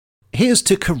here's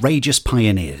to courageous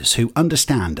pioneers who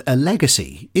understand a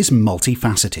legacy is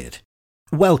multifaceted.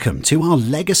 Welcome to our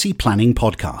Legacy Planning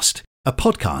Podcast, a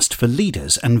podcast for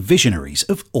leaders and visionaries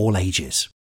of all ages.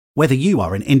 Whether you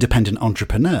are an independent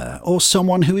entrepreneur or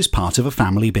someone who is part of a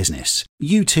family business,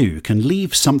 you too can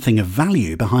leave something of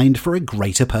value behind for a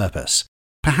greater purpose.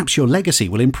 Perhaps your legacy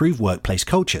will improve workplace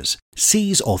cultures,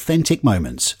 seize authentic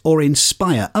moments, or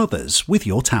inspire others with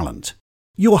your talent.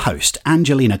 Your host,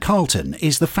 Angelina Carlton,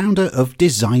 is the founder of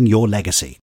Design Your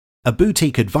Legacy, a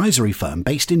boutique advisory firm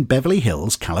based in Beverly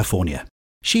Hills, California.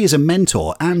 She is a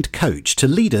mentor and coach to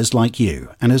leaders like you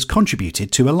and has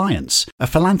contributed to Alliance, a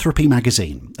philanthropy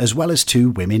magazine, as well as to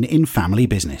Women in Family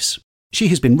Business. She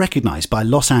has been recognized by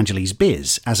Los Angeles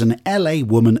Biz as an LA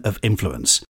Woman of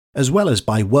Influence, as well as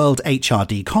by World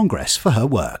HRD Congress for her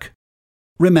work.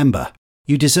 Remember,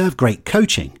 you deserve great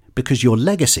coaching because your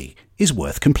legacy is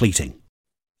worth completing.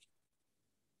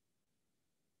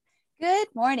 Good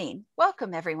morning.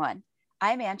 Welcome, everyone.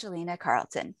 I'm Angelina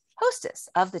Carlton, hostess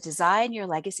of the Design Your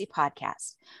Legacy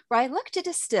podcast, where I look to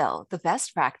distill the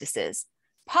best practices,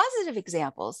 positive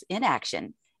examples in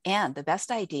action, and the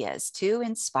best ideas to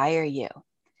inspire you.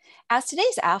 As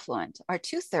today's affluent are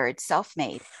 2/3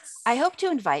 self-made, I hope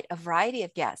to invite a variety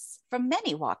of guests from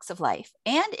many walks of life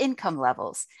and income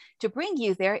levels to bring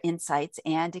you their insights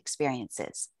and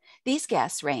experiences. These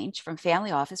guests range from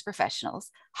family office professionals,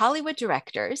 Hollywood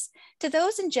directors, to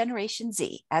those in Generation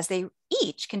Z, as they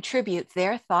each contribute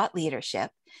their thought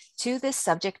leadership to this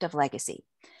subject of legacy.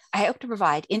 I hope to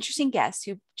provide interesting guests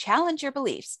who challenge your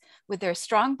beliefs with their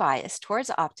strong bias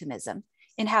towards optimism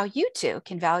in how you too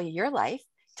can value your life,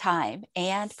 time,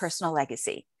 and personal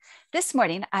legacy. This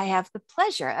morning, I have the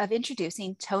pleasure of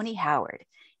introducing Tony Howard.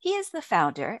 He is the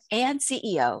founder and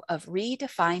CEO of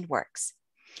Redefined Works.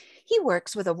 He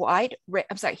writes from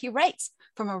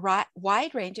a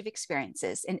wide range of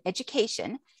experiences in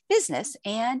education, business,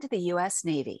 and the U.S.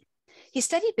 Navy. He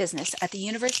studied business at the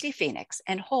University of Phoenix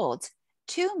and holds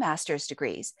 2 master's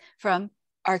degrees from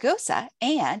Argosa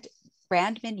and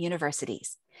Brandman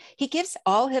universities. He gives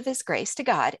all of his grace to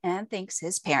God and thanks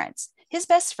his parents, his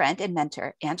best friend and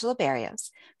mentor, Angela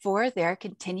Barrios, for their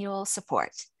continual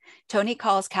support. Tony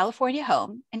calls California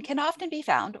home and can often be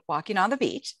found walking on the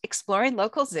beach, exploring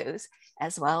local zoos,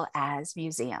 as well as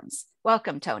museums.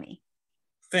 Welcome, Tony.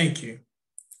 Thank you.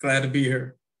 Glad to be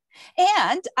here.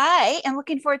 And I am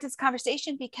looking forward to this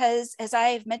conversation because, as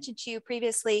I've mentioned to you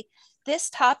previously, this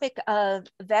topic of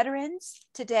veterans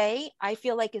today, I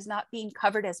feel like is not being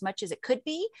covered as much as it could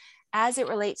be as it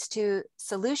relates to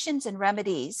solutions and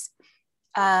remedies.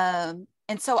 And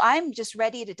so I'm just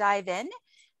ready to dive in.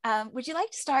 Would you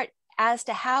like to start as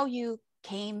to how you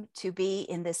came to be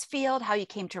in this field, how you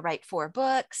came to write 4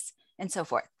 books, and so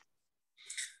forth?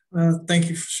 Thank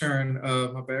you for sharing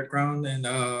my background. And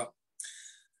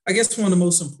I guess one of the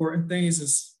most important things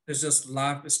is just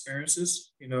life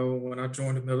experiences. You know, when I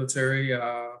joined the military,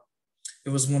 it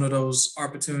was one of those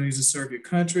opportunities to serve your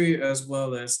country as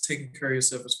well as taking care of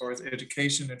yourself as far as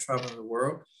education and traveling the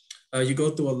world. You go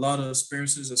through a lot of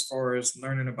experiences as far as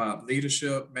learning about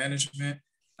leadership, management.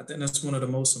 I think that's one of the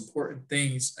most important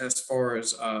things as far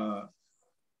as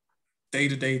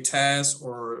day-to-day tasks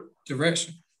or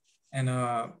direction. And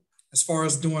as far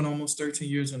as doing almost 13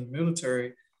 years in the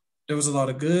military, there was a lot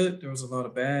of good, there was a lot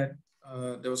of bad,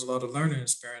 there was a lot of learning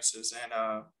experiences. And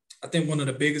I think one of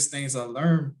the biggest things I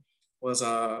learned was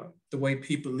the way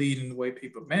people lead and the way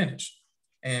people manage.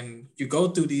 And you go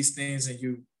through these things and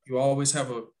you always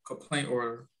have a complaint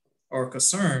or a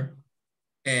concern.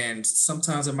 And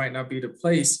sometimes it might not be the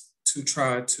place to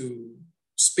try to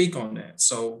speak on that.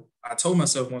 So I told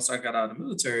myself once I got out of the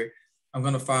military, I'm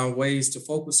going to find ways to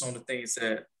focus on the things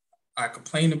that I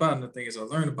complain about and the things I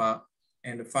learn about,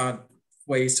 and to find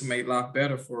ways to make life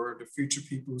better for the future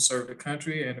people who serve the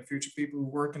country and the future people who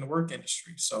work in the work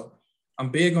industry. So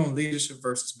I'm big on leadership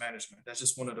versus management. That's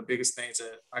just one of the biggest things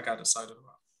that I got excited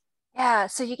about. Yeah,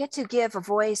 so you get to give a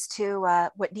voice to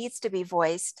what needs to be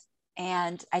voiced.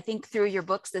 And I think through your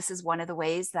books, this is one of the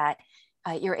ways that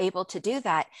you're able to do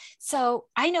that. So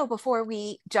I know before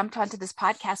we jumped onto this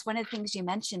podcast, one of the things you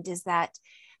mentioned is that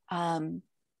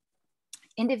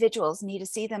individuals need to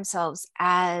see themselves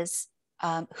as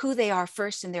who they are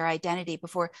first in their identity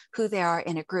before who they are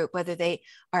in a group, whether they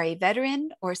are a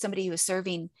veteran or somebody who is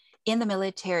serving in the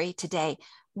military today.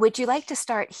 Would you like to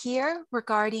start here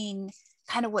regarding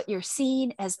kind of what you're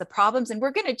seeing as the problems? And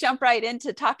we're going to jump right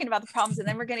into talking about the problems and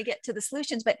then we're going to get to the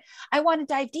solutions. But I want to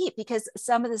dive deep because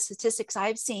some of the statistics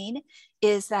I've seen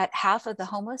is that half of the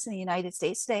homeless in the United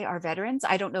States today are veterans.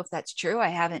 I don't know if that's true. I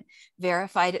haven't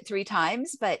verified it 3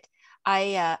 times, but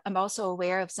I am also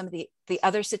aware of some of the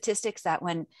other statistics that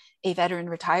when a veteran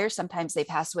retires, sometimes they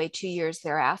pass away 2 years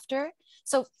thereafter.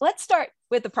 So let's start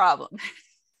with the problem.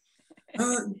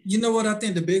 You know what? I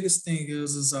think the biggest thing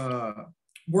is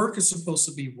work is supposed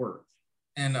to be work,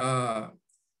 and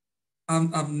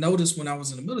I've noticed when I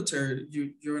was in the military,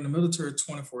 you're in the military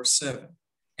 24/7,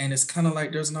 and it's kind of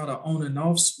like there's not an on and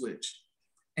off switch.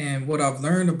 And what I've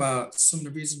learned about some of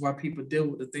the reasons why people deal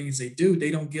with the things they do,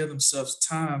 they don't give themselves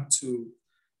time to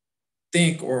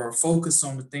think or focus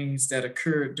on the things that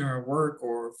occurred during work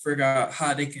or figure out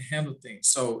how they can handle things.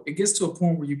 So it gets to a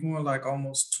point where you're going like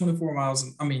almost 24 miles.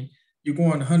 I mean, you're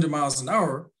going 100 miles an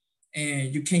hour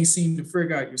and you can't seem to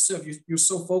figure out yourself. You're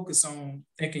so focused on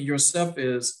thinking yourself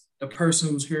is the person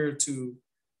who's here to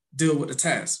deal with the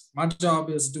task. My job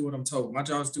is to do what I'm told. My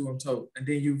job is to do what I'm told. And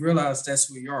then you realize that's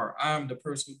who you are. I'm the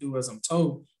person who do as I'm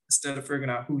told instead of figuring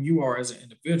out who you are as an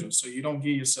individual. So you don't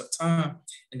give yourself time.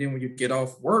 And then when you get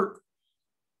off work,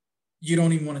 you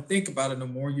don't even want to think about it no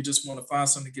more. You just want to find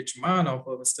something to get your mind off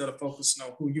of instead of focusing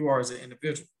on who you are as an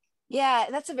individual. Yeah,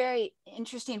 that's a very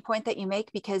interesting point that you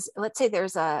make, because let's say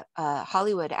there's a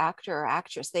Hollywood actor or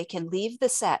actress, they can leave the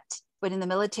set, but in the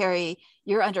military,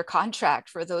 you're under contract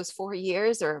for those 4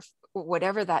 years or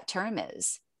whatever that term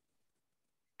is.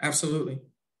 Absolutely.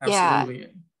 Yeah.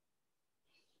 Absolutely.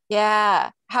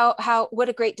 Yeah. What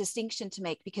a great distinction to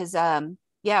make, because,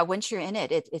 yeah, once you're in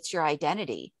it, it's your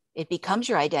identity. It becomes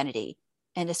your identity.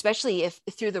 And especially if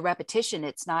through the repetition,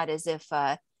 it's not as if,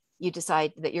 you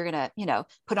decide that you're going to,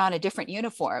 put on a different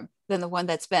uniform than the one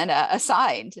that's been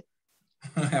assigned.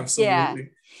 Yeah. Absolutely.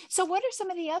 So what are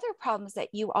some of the other problems that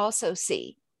you also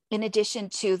see, in addition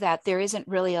to that there isn't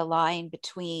really a line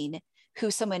between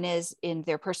who someone is in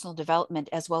their personal development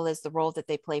as well as the role that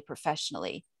they play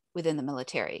professionally within the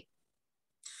military?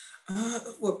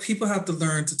 Well, people have to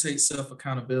learn to take self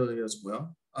accountability as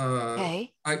well.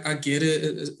 Okay. I get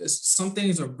it. Some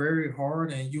things are very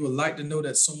hard, and you would like to know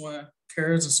that someone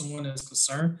cares and someone is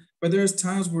concerned, but there's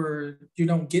times where you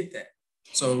don't get that.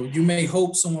 So you may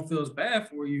hope someone feels bad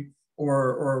for you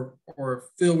or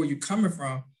feel where you're coming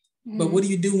from, but Mhm. what do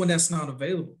you do when that's not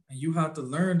available? And you have to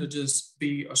learn to just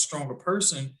be a stronger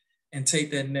person and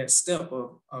take that next step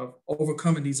of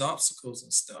overcoming these obstacles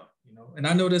and stuff. And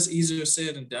I know that's easier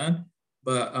said than done,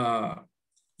 but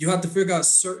you have to figure out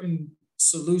certain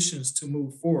solutions to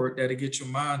move forward that'll get your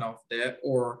mind off that.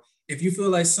 Or if you feel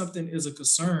like something is a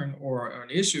concern or an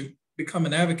issue, become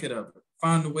an advocate of it.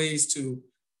 Find the ways to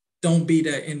don't be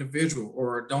that individual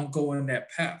or don't go in that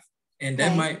path. And that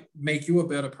Okay. might make you a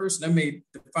better person. That may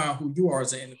define who you are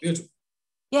as an individual.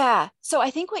 Yeah. So I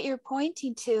think what you're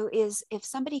pointing to is if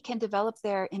somebody can develop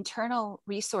their internal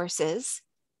resources,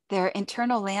 their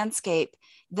internal landscape,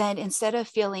 then instead of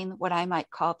feeling what I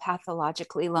might call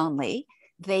pathologically lonely,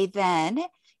 they then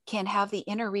can have the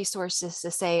inner resources to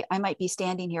say, I might be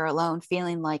standing here alone,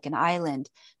 feeling like an island,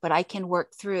 but I can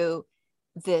work through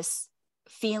this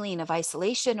feeling of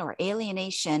isolation or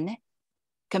alienation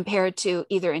compared to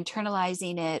either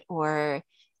internalizing it or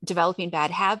developing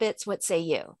bad habits. What say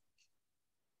you?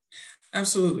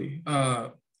 Absolutely.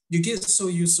 You get so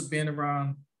used to being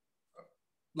around,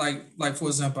 like for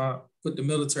example, with the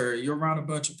military, you're around a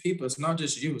bunch of people. It's not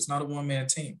just you. It's not a one man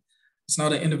team. It's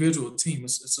not an individual team.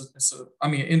 I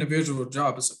mean, an individual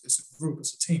job. It's a group.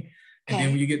 It's a team. And then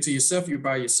when Okay. you get to yourself, you're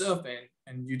by yourself,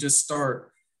 and you just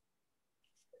start.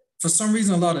 For some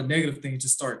reason, a lot of negative things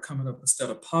just start coming up instead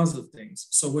of positive things.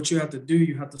 So what you have to do,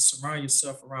 you have to surround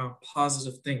yourself around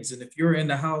positive things. And if you're in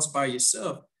the house by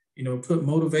yourself, put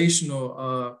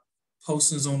motivational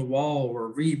postings on the wall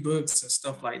or read books and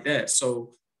stuff like that.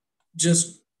 So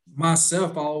just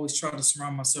myself, I always try to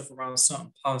surround myself around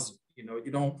something positive. You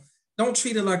don't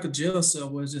treat it like a jail cell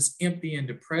where it's just empty and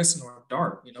depressing or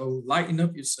dark. Lighten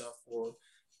up yourself or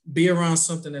be around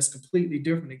something that's completely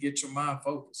different to get your mind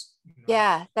focused.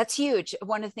 Yeah, that's huge.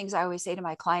 One of the things I always say to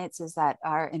my clients is that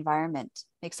our environment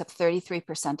makes up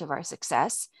 33% of our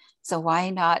success. So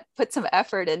why not put some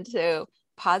effort into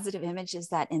positive images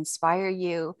that inspire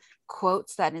you,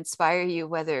 quotes that inspire you,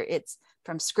 whether it's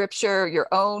from scripture, your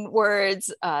own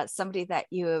words, somebody that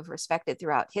you have respected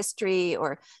throughout history,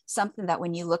 or something that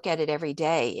when you look at it every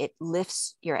day, it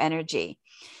lifts your energy.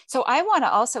 So I want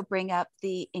to also bring up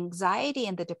the anxiety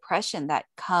and the depression that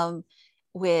come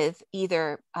with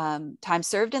either time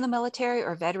served in the military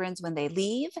or veterans when they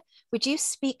leave. Would you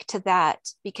speak to that?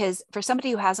 Because for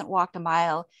somebody who hasn't walked a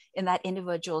mile in that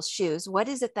individual's shoes, what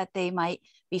is it that they might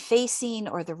be facing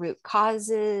or the root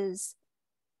causes?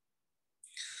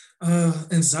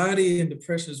 Anxiety and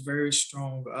depression is very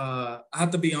strong. I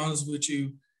have to be honest with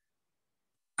you.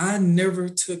 I never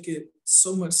took it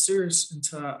so much serious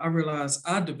until I realized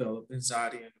I developed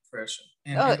anxiety and depression.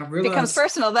 Oh, And I it becomes realized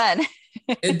personal then.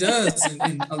 it does.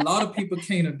 And a lot of people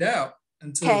can't adapt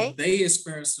until Okay. they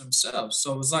experience themselves.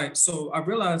 So it's like, so I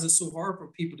realized it's so hard for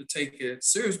people to take it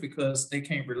serious because they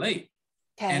can't relate.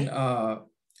 And Okay.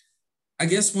 I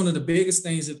guess one of the biggest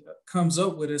things that comes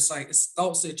up with is like it's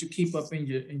thoughts that you keep up in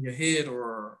your head,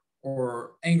 or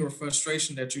anger or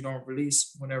frustration that you don't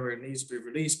release whenever it needs to be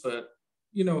released. But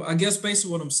I guess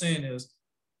basically what I'm saying is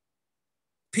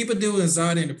people deal with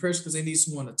anxiety and depression because they need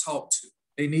someone to talk to.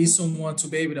 They need someone to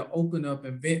be able to open up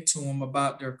and vent to them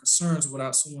about their concerns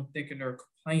without someone thinking they're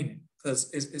complaining.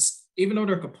 Because it's even though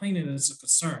they're complaining, it's a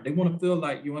concern. They want to feel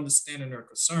like you understand their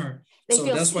concern. They So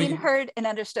feel that's why seen, you heard, and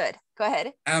understood. Go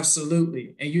ahead.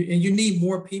 absolutely, and you need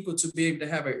more people to be able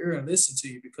to have an ear and listen to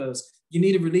you because you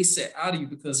need to release that out of you.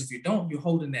 Because if you don't, you're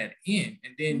holding that in,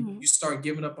 and then Mm-hmm. you start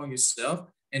giving up on yourself,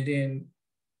 and then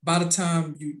by the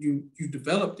time you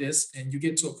develop this and you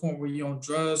get to a point where you're on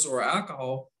drugs or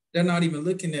alcohol, they're not even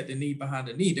looking at the need behind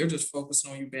the need. They're just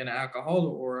focusing on you being an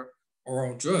alcoholic or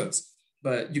on drugs.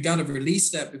 But you got to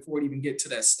release that before it even get to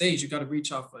that stage. You got to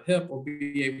reach out for help or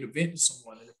be able to vent to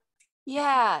someone.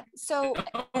 Yeah. So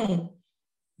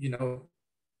You know,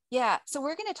 yeah. So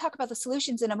we're going to talk about the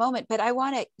solutions in a moment, but I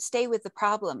want to stay with the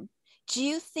problem. Do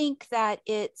you think that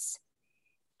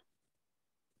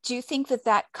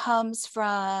that comes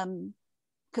from,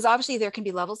 because obviously there can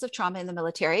be levels of trauma in the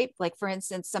military. Like for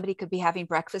instance, somebody could be having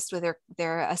breakfast with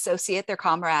their associate, their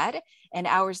comrade, and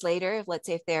hours later, let's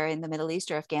say if they're in the Middle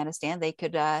East or Afghanistan, they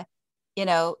could,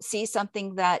 see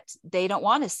something that they don't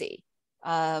want to see,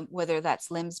 whether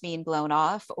that's limbs being blown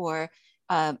off or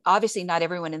obviously not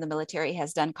everyone in the military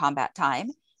has done combat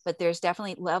time, but there's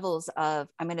definitely levels of,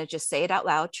 I'm going to just say it out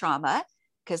loud, trauma,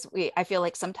 because I feel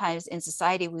like sometimes in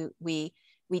society we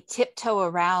tiptoe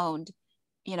around,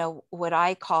 what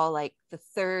I call like the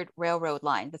third railroad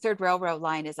line. The third railroad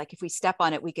line is like if we step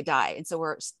on it, we could die, and so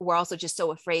we're also just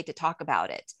so afraid to talk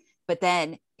about it. But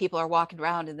then people are walking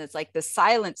around, and it's like the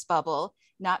silence bubble,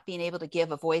 not being able to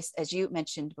give a voice, as you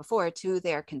mentioned before, to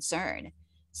their concern.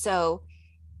 So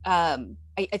I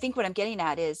think what I'm getting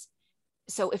at is,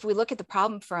 so if we look at the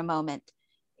problem for a moment,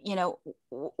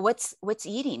 what's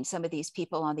eating some of these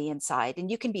people on the inside, and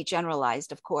you can be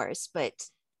generalized, of course, but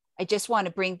I just want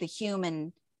to bring the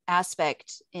human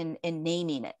aspect in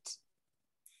naming it.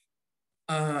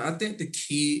 I think the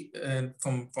key, and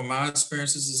from my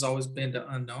experiences, has always been the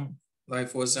unknown. Like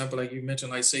for example, like you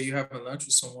mentioned, like say you have a lunch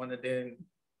with someone and then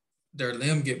their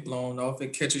limb get blown off,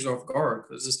 it catches you off guard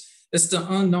because it's the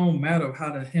unknown matter of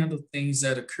how to handle things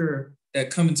that occur that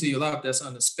come into your life that's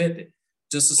unexpected.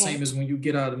 Just the Okay. same as when you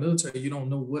get out of the military, you don't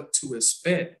know what to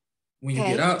expect when you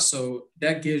get Okay. out, so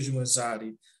that gives you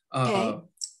anxiety. Okay.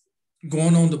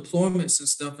 Going on deployments and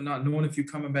stuff and not knowing if you're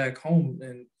coming back home.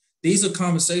 And these are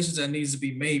conversations that needs to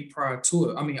be made prior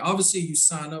to it. I mean, obviously you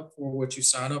sign up for what you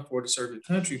sign up for to serve your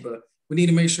country, but we need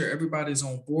to make sure everybody's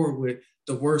on board with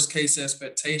the worst case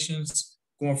expectations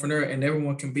going from there, and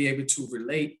everyone can be able to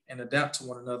relate and adapt to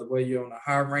one another, whether you're on a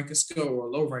high ranking scale or a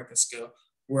low ranking scale.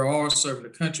 We're all serving the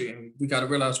country, and we got to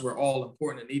realize we're all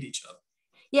important and need each other.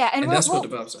 Yeah, and And that's what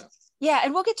develops that. Yeah,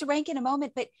 and we'll get to rank in a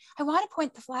moment, but I want to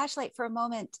point the flashlight for a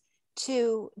moment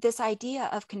to this idea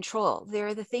of control. There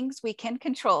are the things we can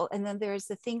control, and then there's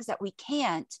the things that we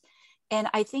can't. And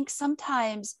I think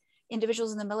sometimes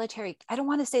individuals in the military, I don't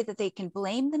want to say that they can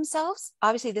blame themselves.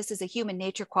 Obviously, this is a human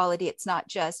nature quality. It's not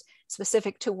just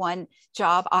specific to one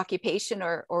job, occupation,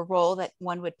 or role that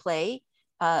one would play.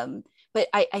 But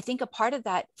I think a part of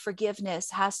that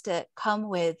forgiveness has to come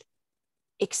with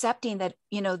accepting that,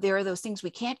 there are those things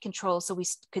we can't control, so we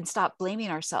can stop blaming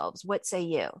ourselves. What say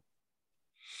you?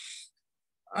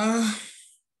 Let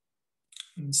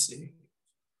me see.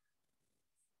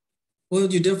 Well,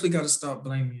 you definitely got to stop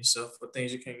blaming yourself for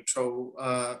things you can't control.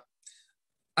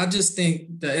 I just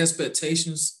think the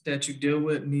expectations that you deal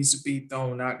with needs to be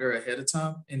thrown out there ahead of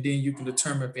time, and then you can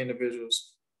determine if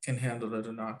individuals can handle it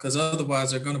or not. Because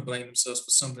otherwise, they're going to blame themselves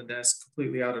for something that's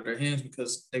completely out of their hands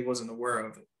because they wasn't aware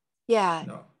of it. Yeah.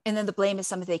 No, And then the blame is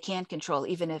something they can't control,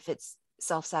 even if it's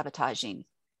self-sabotaging.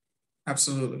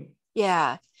 absolutely.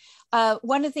 Yeah.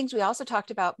 One of the things we also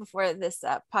talked about before this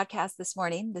podcast this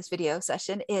morning, this video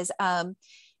session, is,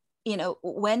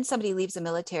 when somebody leaves the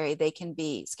military, they can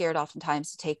be scared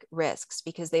oftentimes to take risks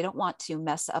because they don't want to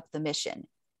mess up the mission.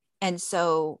 And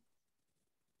so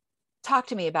talk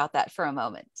to me about that for a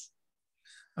moment.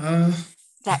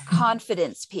 That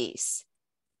confidence piece.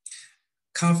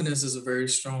 Confidence is a very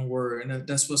strong word, and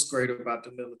that's what's great about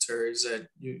the military is that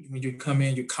when you come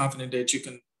in, you're confident that you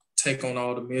can take on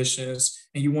all the missions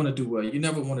and you want to do well. You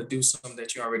never want to do something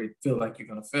that you already feel like you're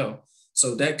going to fail.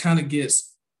 So that kind of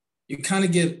you kind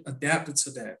of get adapted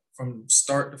to that from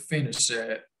start to finish.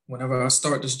 That whenever I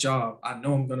start this job, I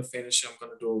know I'm going to finish it, I'm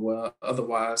going to do it well.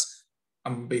 Otherwise,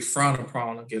 I'm going to be frowned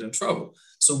upon and get in trouble.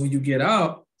 So when you get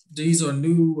out, these are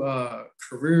new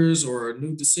careers or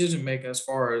new decision making as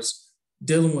far as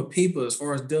dealing with people, as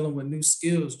far as dealing with new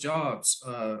skills, jobs,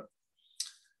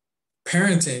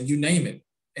 parenting, you name it.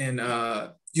 And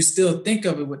you still think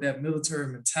of it with that military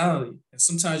mentality. And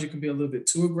sometimes you can be a little bit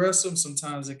too aggressive.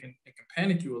 Sometimes it can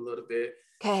panic you a little bit.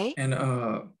 Okay. And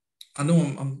I know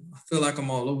I feel like I'm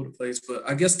all over the place, but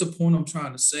I guess the point I'm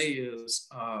trying to say is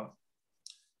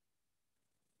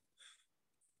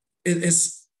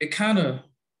it kind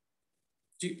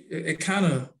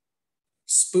of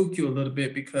spook you a little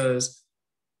bit, because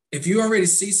if you already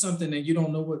see something and you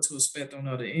don't know what to expect on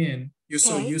the other end, you're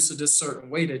so used to this certain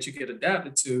way that you get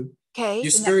adapted to.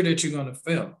 You're scared that you're gonna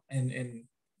fail, and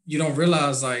you don't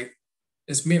realize like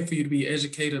it's meant for you to be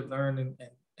educated, learn,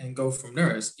 and go from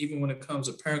there. Even when it comes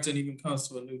to parenting, even comes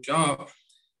to a new job,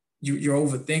 you're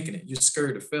overthinking it. You're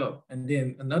scared to fail, and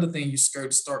then another thing, you're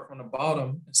scared to start from the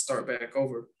bottom and start back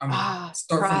over.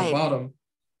 Start from the bottom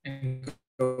and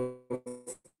go from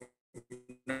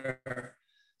there.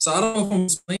 So I don't know if I'm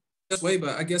explaining this way,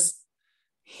 but I guess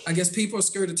people are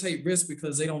scared to take risks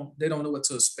because they don't know what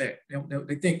to expect.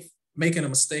 They think making a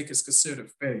mistake is considered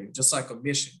failure, just like a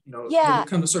mission. When it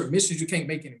comes to certain missions, you can't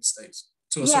make any mistakes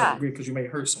to a certain degree because you may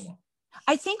hurt someone.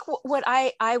 I think what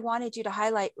I wanted you to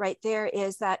highlight right there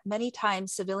is that many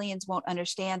times civilians won't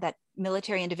understand that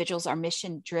military individuals are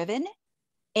mission driven.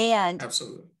 And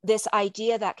absolutely, this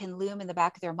idea that can loom in the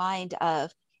back of their mind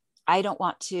of, I don't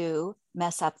want to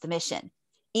mess up the mission,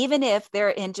 even if they're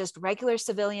in just regular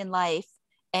civilian life.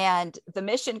 And the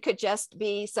mission could just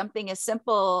be something as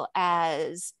simple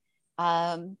as,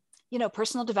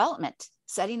 personal development,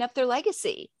 setting up their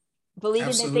legacy, believing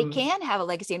absolutely. That they can have a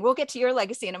legacy. And we'll get to your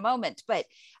legacy in a moment. But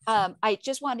I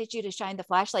just wanted you to shine the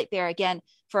flashlight there again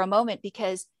for a moment,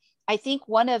 because I think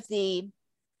one of the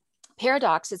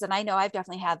paradoxes, and I know I've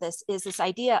definitely had this, is this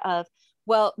idea of,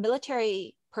 well,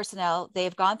 military personnel,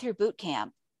 they've gone through boot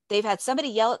camp. They've had somebody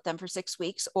yell at them for 6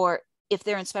 weeks, or if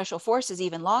they're in special forces,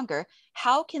 even longer.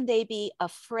 How can they be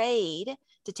afraid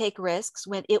to take risks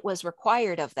when it was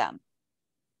required of them?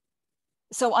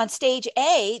 So on stage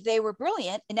A, they were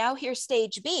brilliant. And now here's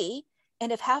stage B.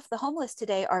 And if half the homeless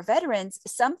today are veterans,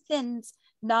 something's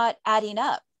not adding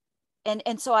up.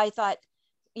 And so I thought,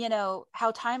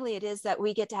 how timely it is that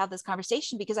we get to have this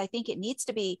conversation, because I think it needs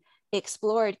to be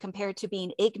explored compared to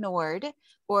being ignored,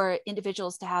 or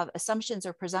individuals to have assumptions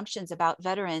or presumptions about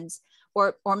veterans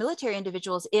or military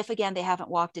individuals, if again, they haven't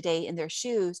walked a day in their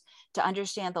shoes, to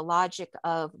understand the logic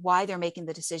of why they're making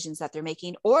the decisions that they're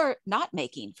making, or not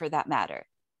making, for that matter.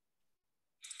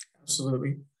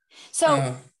 Absolutely.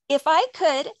 So if I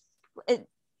could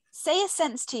say a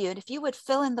sentence to you, and if you would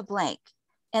fill in the blank,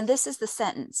 and this is the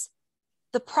sentence: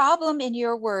 the problem in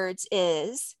your words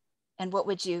is, and what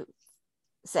would you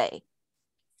say?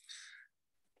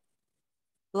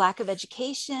 Lack of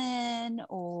education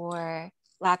or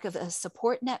lack of a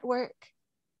support network?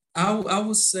 I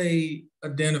would say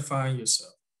identifying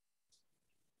yourself.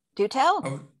 Do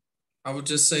tell. I would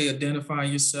just say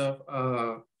identifying yourself,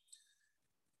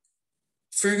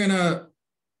 figuring out,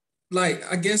 like,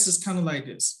 I guess it's kind of like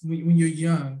this. When you're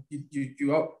young,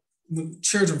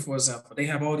 children, for example, they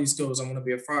have all these goals. I want to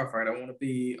be a firefighter. I want to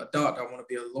be a doctor. I want to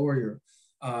be a lawyer.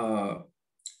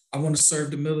 I want to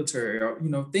serve the military, or,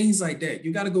 things like that.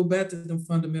 You got to go back to them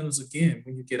fundamentals again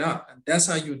when you get out. And that's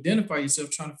how you identify yourself,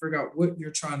 trying to figure out what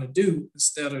you're trying to do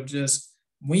instead of just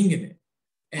winging it.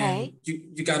 And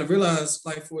you got to realize,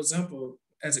 like, for example,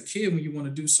 as a kid, when you want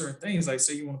to do certain things, like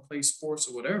say you want to play sports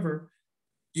or whatever,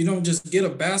 you don't just get a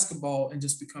basketball and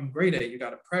just become great at it. You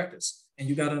got to practice, and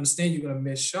you got to understand you're going to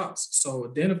miss shots. So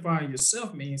identifying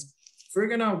yourself means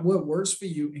figuring out what works for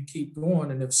you and keep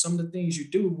going. And if some of the things you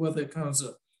do, whether it comes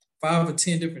to 5 or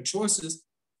 10 different choices,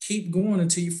 keep going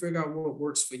until you figure out what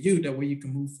works for you. That way you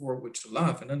can move forward with your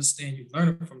life and understand you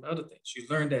learn from the other things. You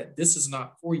learn that this is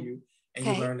not for you, and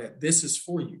you learn that this is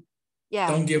for you. Yeah.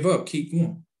 Don't give up. Keep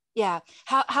going. Yeah.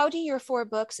 How do your 4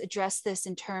 books address this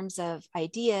in terms of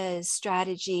ideas,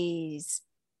 strategies,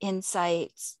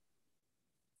 insights?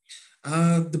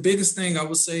 The biggest thing I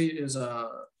would say is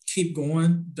keep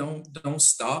going. Don't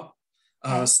stop.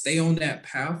 Stay on that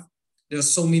path. There's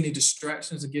so many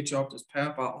distractions to get you off this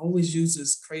path. I always use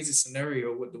this crazy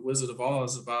scenario with the Wizard of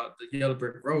Oz about the yellow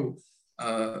brick road.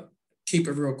 Keep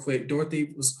it real quick.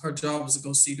 Dorothy, her job was to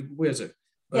go see the wizard.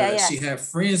 Yeah, But yeah. she had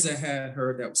friends that had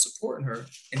her that was supporting her,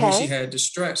 and then she Okay. had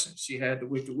distractions. She had the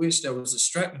wicked witch that was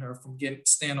distracting her from getting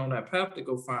stand on that path to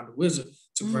go find the wizard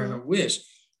to grant Mm-hmm. her wish.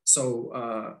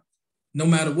 So no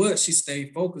matter what, she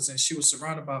stayed focused, and she was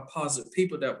surrounded by positive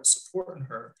people that were supporting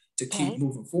her to keep Okay.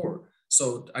 moving forward.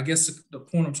 So I guess the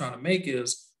point I'm trying to make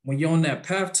is when you're on that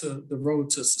path to the road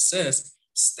to success,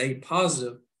 stay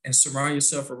positive and surround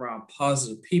yourself around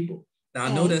positive people. Now,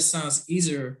 I know Okay. that sounds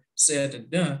easier said than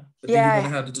done, but then you're going Yeah.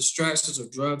 to have the distractions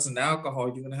of drugs and alcohol.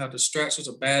 You're going to have distractions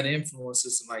of bad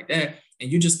influences and like that.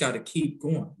 And you just got to keep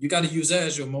going. You got to use that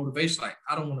as your motivation. Like,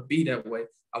 I don't want to be that way.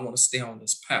 I want to stay on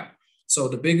this path. So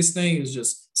the biggest thing is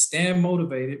just stand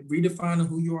motivated, redefining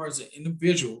who you are as an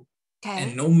individual, and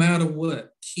Okay. no matter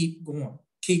what, keep going.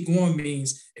 Keep going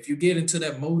means if you get into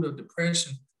that mode of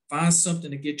depression, find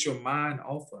something to get your mind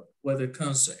off of it, whether it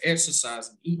comes to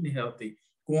exercising, eating healthy,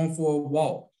 going for a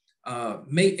walk.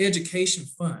 Make education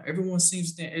fun. Everyone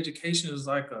seems to think education is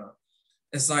like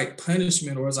it's like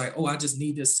punishment, or it's like, oh, I just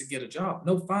need this to get a job.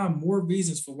 No, find more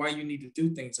reasons for why you need to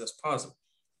do things that's positive.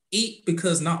 Eat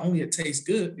because not only it tastes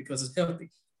good because it's healthy.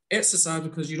 Exercise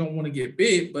because you don't want to get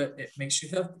big, but it makes you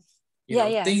healthy. Yeah,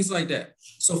 yeah. Things like that.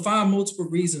 So find multiple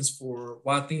reasons for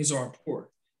why things are important.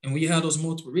 And when you have those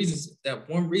multiple reasons, if that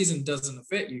one reason doesn't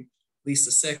affect you, at least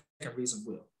the second reason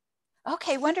will.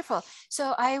 Okay, wonderful.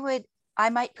 So I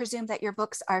might presume that your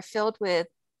books are filled with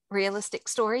realistic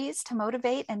stories to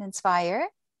motivate and inspire.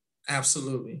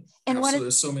 Absolutely. And one of Absolutely.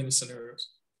 There's so many scenarios.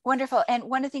 Wonderful. And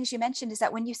one of the things you mentioned is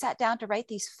that when you sat down to write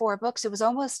these 4 books, it was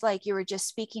almost like you were just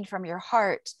speaking from your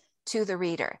heart to the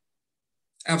reader.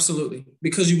 Absolutely.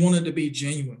 Because you want it to be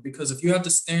genuine. Because if you have to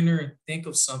stand there and think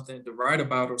of something to write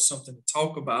about or something to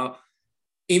talk about,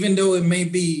 even though it may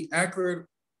be accurate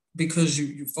because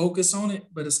you focus on it,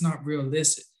 but it's not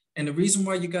realistic. And the reason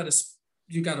why you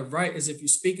gotta write is if you're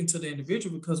speaking to the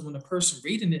individual, because when the person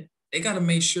reading it, they gotta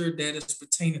make sure that it's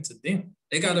pertaining to them.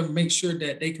 They gotta make sure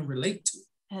that they can relate to it.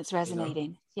 And it's You know,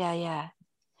 resonating. Yeah, yeah.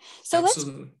 So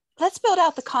absolutely. let's build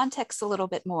out the context a little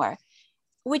bit more.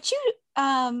 Would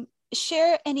you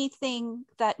share anything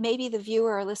that maybe the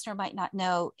viewer or listener might not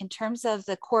know in terms of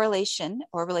the correlation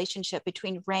or relationship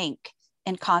between rank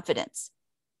and confidence?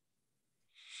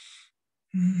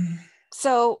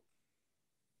 So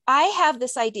I have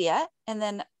this idea, and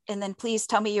then please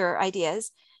tell me your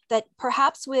ideas, that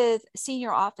perhaps with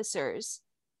senior officers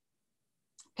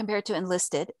compared to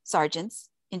enlisted sergeants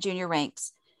in junior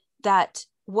ranks, that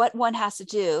what one has to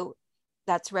do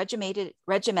that's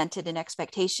regimented in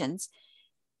expectations,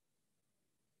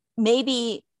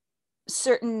 maybe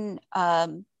certain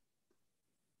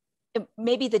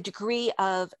maybe the degree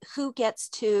of who gets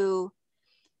to,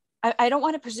 I don't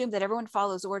want to presume that everyone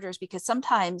follows orders, because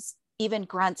sometimes even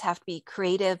grunts have to be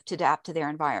creative to adapt to their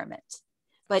environment.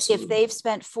 But Absolutely. if they've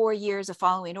spent 4 years of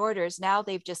following orders, now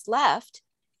they've just left,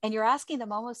 and you're asking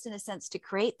them almost in a sense to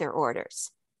create their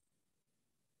orders.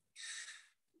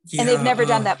 Yeah. And they've never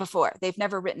done that before. They've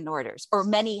never written orders, or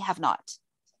many have not.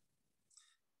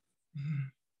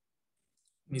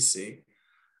 Let me see.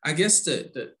 I guess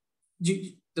the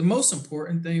most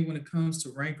important thing when it comes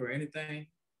to rank or anything,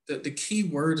 the key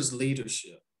word is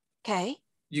leadership. Okay.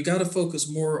 You got to focus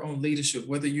more on leadership,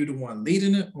 whether you're the one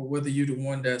leading it or whether you're the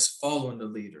one that's following the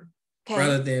leader, Okay.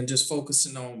 rather than just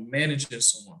focusing on managing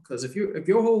someone. Because if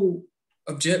your whole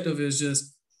objective is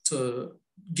just to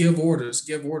give orders,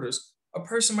 a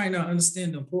person might not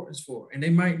understand the importance for it, and they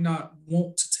might not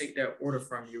want to take that order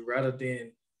from you, rather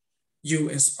than you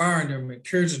inspiring them,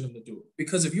 encouraging them to do it.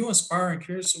 Because if you inspire and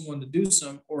encourage someone to do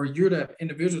something, or you're that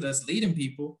individual that's leading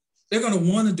people, they're going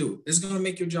to want to do it. It's going to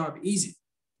make your job easy.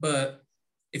 But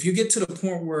if you get to the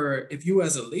point where if you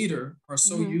as a leader are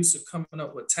so used to coming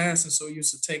up with tasks and so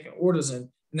used to taking orders, and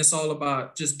it's all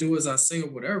about just do as I say or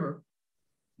whatever,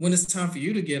 when it's time for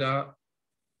you to get out,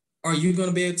 are you going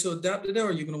to be able to adapt to that, or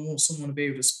are you going to want someone to be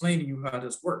able to explain to you how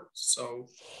this works? So,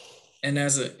 and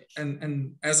as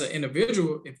an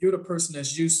individual, if you're the person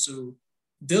that's used to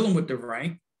dealing with the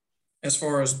rank as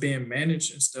far as being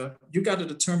managed and stuff, you got to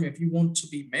determine if you want to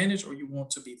be managed or you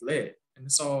want to be led. And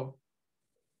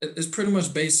it's pretty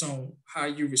much based on how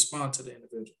you respond to the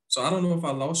individual. So I don't know if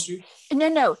I lost you.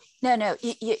 No.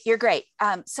 You're great.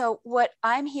 So what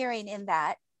I'm hearing in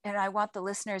that, and I want the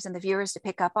listeners and the viewers to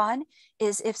pick up on,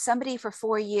 is if somebody for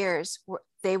 4 years,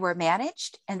 they were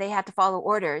managed and they had to follow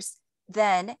orders,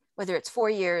 then whether it's 4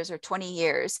 years or 20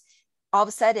 years, all of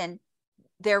a sudden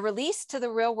they're released to the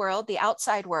real world, the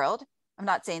outside world. I'm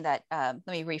not saying that, let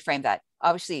me reframe that.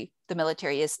 Obviously the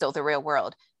military is still the real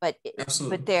world, but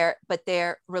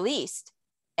they're released.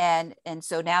 And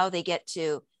so now they get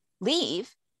to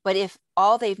leave. But if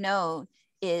all they've known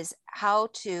is how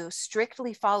to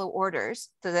strictly follow orders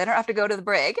so they don't have to go to the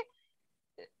brig.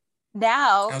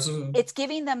 Now Absolutely. it's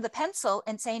giving them the pencil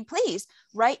and saying, please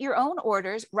write your own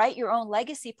orders, write your own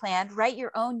legacy plan, write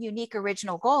your own unique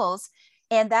original goals.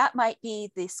 And that might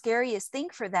be the scariest thing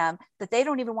for them, that they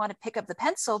don't even want to pick up the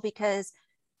pencil, because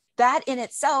that in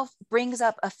itself brings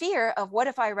up a fear of, what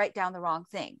if I write down the wrong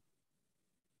thing?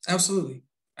 Absolutely.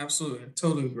 Absolutely. I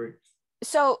totally agree.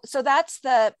 So that's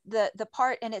the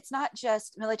part. And it's not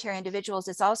just military individuals.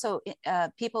 It's also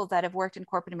people that have worked in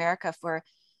corporate America for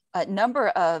a number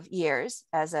of years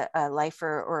as a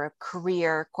lifer or a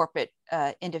career corporate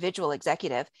individual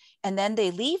executive. And then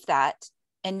they leave that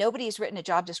and nobody's written a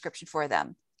job description for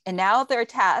them. And now they're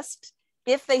tasked,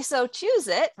 if they so choose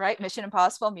it, right? Mission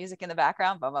Impossible, music in the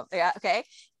background, blah, blah, yeah, okay,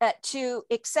 to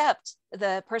accept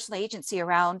the personal agency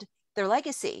around their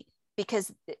legacy.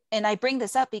 Because, and I bring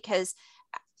this up because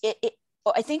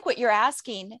I think what you're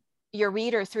asking your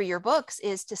reader through your books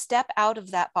is to step out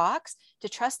of that box, to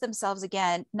trust themselves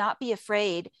again, not be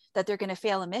afraid that they're going to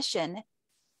fail a mission,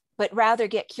 but rather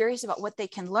get curious about what they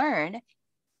can learn,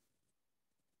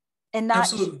 and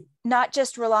not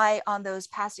just rely on those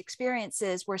past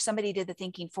experiences where somebody did the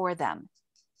thinking for them.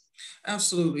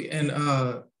 Absolutely. And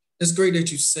it's great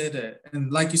that you said that.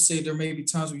 And like you said, there may be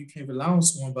times where you can't rely on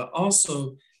someone, but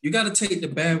also you got to take the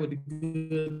bad with the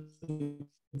good,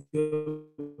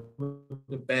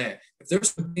 the bad. If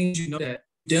there's some things you know that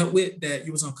you dealt with that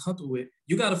you was uncomfortable with,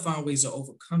 you got to find ways to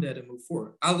overcome that and move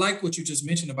forward. I like what you just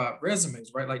mentioned about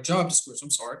resumes, right? Like job description.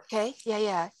 I'm sorry. Okay.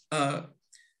 Yeah.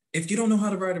 If you don't know how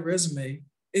to write a resume,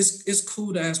 it's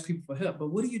cool to ask people for help. But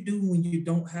what do you do when you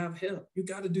don't have help? You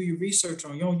got to do your research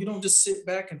on your own. You don't just sit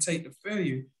back and take the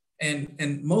failure.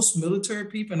 And most military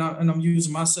people, and I'm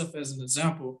using myself as an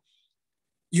example,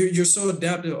 you're so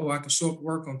adaptive. Oh, I can show up at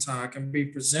work on time. I can be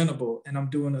presentable, and I'm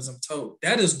doing as I'm told.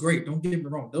 That is great. Don't get me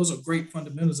wrong. Those are great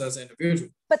fundamentals as an individual.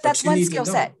 But that's one skill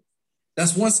set.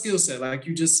 That's one skill set, like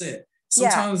you just said.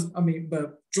 Sometimes, yeah.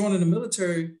 But joining the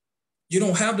military, you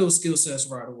don't have those skill sets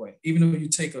right away. Even though you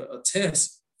take a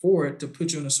test for it to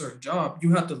put you in a certain job,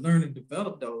 you have to learn and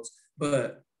develop those.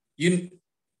 But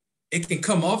it can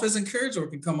come off as encouraged or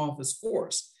it can come off as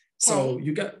forced.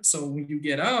 Okay. So when you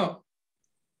get out,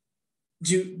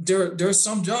 there's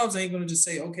some jobs ain't going to just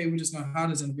say, okay, we're just going to hire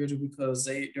this individual because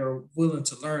they're willing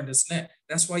to learn this and that.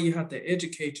 That's why you have to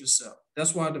educate yourself.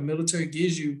 That's why the military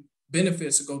gives you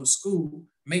benefits to go to school.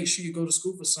 Make sure you go to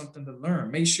school for something to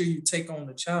learn. Make sure you take on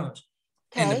the challenge.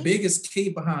 Okay. And the biggest key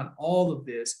behind all of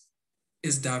this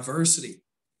is diversity.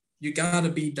 You got to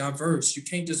be diverse. You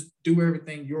can't just do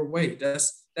everything your way.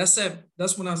 That's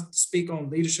when I speak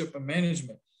on leadership and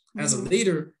management. As a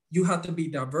leader, you have to be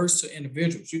diverse to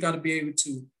individuals. You got to be able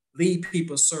to lead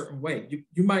people a certain way.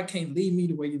 You might can't lead me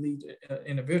the way you lead an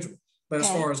individual. But as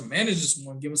far as managing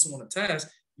someone, giving someone a task,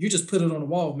 you just put it on the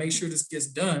wall, make sure this gets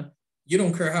done. You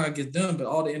don't care how it gets done, but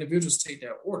all the individuals take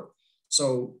that order.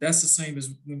 So that's the same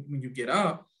as when you get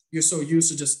out, you're so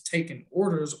used to just taking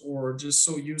orders or just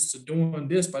so used to doing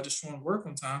this by just trying to work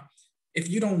on time. If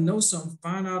you don't know something,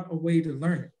 find out a way to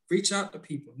learn it. Reach out to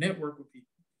people, network with people,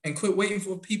 and quit waiting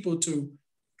for people to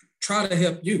try to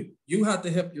help you. You have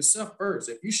to help yourself first.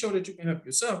 If you show that you can help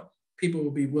yourself, people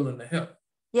will be willing to help.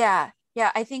 Yeah.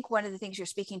 I think one of the things you're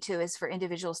speaking to is for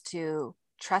individuals to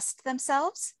trust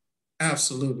themselves.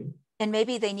 Absolutely. And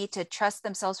maybe they need to trust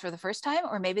themselves for the first time,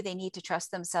 or maybe they need to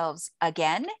trust themselves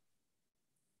again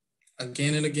and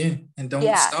again, and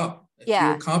don't stop. If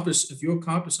you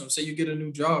accomplish something, say you get a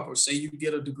new job or say you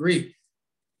get a degree,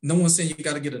 no one's saying you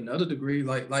got to get another degree.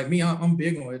 Like me, I'm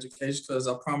big on education because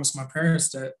I promised my parents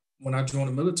that when I joined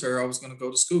the military, I was going to go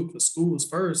to school because school was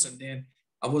first, and then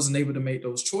I wasn't able to make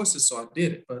those choices, so I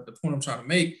did it. But the point I'm trying to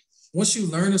make, once you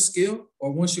learn a skill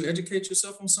or once you educate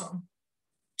yourself on something,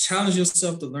 challenge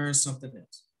yourself to learn something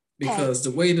else, because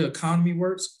the way the economy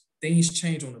works, things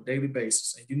change on a daily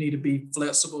basis, and you need to be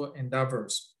flexible and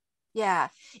diverse. Yeah.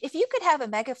 If you could have a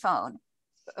megaphone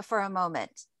for a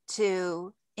moment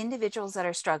to individuals that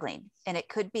are struggling, and it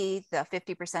could be the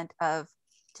 50% of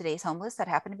today's homeless that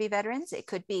happen to be veterans. It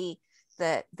could be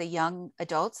the young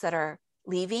adults that are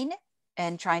leaving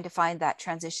and trying to find that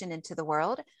transition into the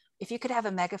world. If you could have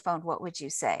a megaphone, what would you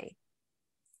say?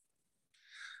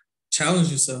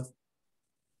 Challenge yourself.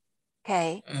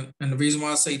 Okay. And the reason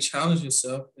why I say challenge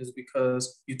yourself is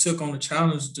because you took on the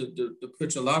challenge to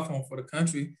put your life on for the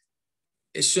country.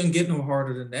 It shouldn't get no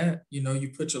harder than that. You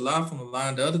put your life on the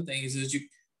line. The other things is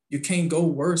you can't go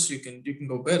worse. You can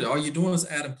go better. All you're doing is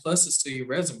adding pluses to your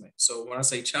resume. So when I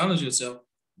say challenge yourself,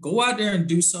 go out there and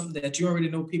do something that you already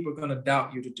know people are going to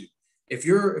doubt you to do. If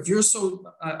you're so,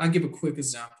 I give a quick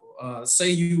example.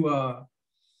 Say you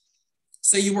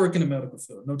say you work in the medical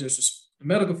field, no disrespect. The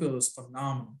medical field is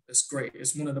phenomenal. It's great.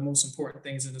 It's one of the most important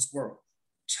things in this world.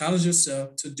 Challenge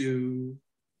yourself to do,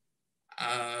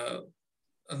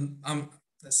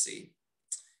 let's see.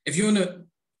 If you're in a,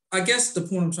 I guess the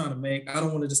point I'm trying to make, I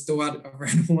don't want to just throw out a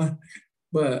random one,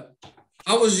 but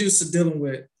I was used to dealing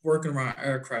with working around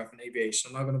aircraft and aviation.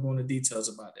 I'm not going to go into details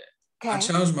about that. Okay. I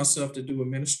challenged myself to do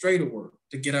administrative work,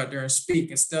 to get out there and speak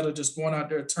instead of just going out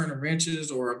there turning wrenches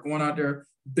or going out there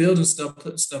building stuff,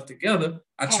 putting stuff together.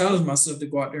 I challenged myself to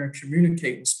go out there and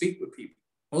communicate and speak with people.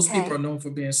 Most people are known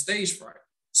for being stage fright.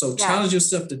 So challenge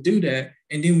yourself to do that.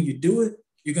 And then when you do it,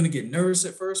 you're going to get nervous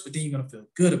at first, but then you're going to feel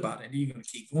good about it. And then you're going to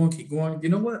keep going. You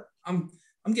know what? I'm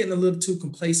getting a little too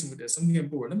complacent with this. I'm getting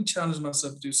bored. Let me challenge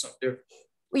myself to do something different.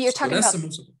 Well, you're talking about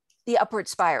the upward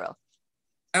spiral.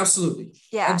 Absolutely.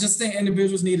 Yeah. I just think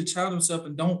individuals need to challenge themselves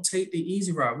and don't take the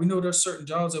easy route. We know there's certain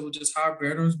jobs that will just hire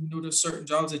veterans. We know there's certain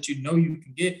jobs that you know you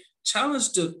can get. Challenge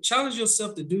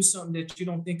yourself to do something that you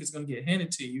don't think is going to get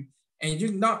handed to you. And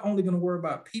you're not only going to worry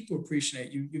about people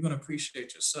appreciate you, you're going to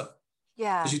appreciate yourself.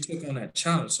 Yeah. Because you took on that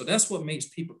challenge. So that's what makes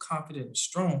people confident and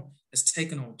strong, is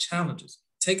taking on challenges,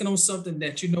 taking on something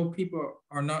that you know people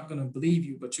are not going to believe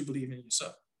you, but you believe in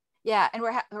yourself. Yeah, and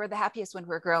we're the happiest when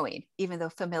we're growing, even though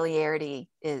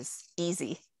familiarity is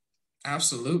easy.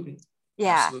 Absolutely.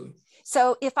 Yeah. Absolutely.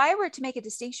 So if I were to make a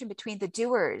distinction between the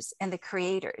doers and the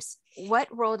creators,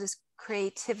 what role does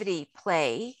creativity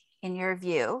play in your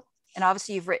view? And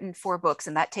obviously you've written 4 books,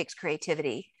 and that takes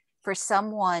creativity for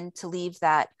someone to leave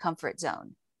that comfort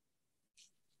zone.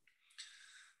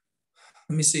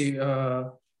 Let me see.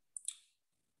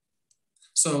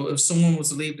 So if someone was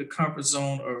to leave the comfort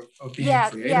zone of being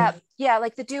creative? Yeah,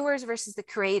 like the doers versus the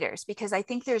creators, because I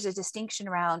think there's a distinction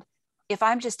around, if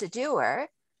I'm just a doer,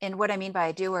 and what I mean by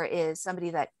a doer is somebody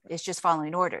that is just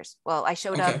following orders. Well, I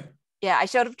showed up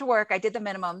to work, I did the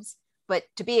minimums, but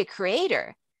to be a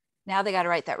creator, now they got to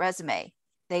write that resume.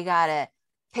 They got to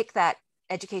pick that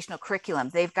educational curriculum.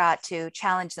 They've got to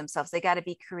challenge themselves. They got to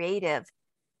be creative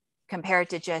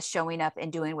compared to just showing up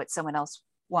and doing what someone else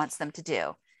wants them to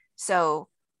do. So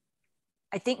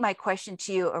I think my question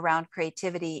to you around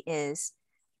creativity is,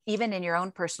 even in your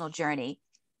own personal journey,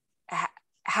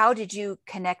 how did you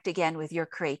connect again with your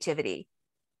creativity?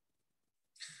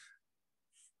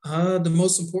 The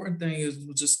most important thing is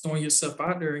just throwing yourself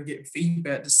out there and getting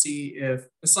feedback to see if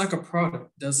it's like a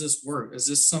product. Does this work? Is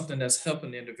this something that's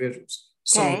helping individuals?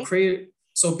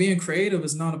 So being creative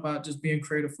is not about just being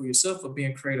creative for yourself, but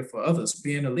being creative for others,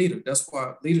 being a leader. That's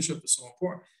why leadership is so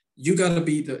important. You got to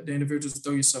be the individual to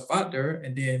throw yourself out there.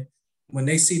 And then when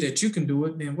they see that you can do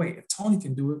it, then wait, if Tony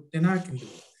can do it, then I can do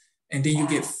it. And then you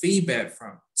get feedback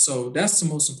from it. So that's the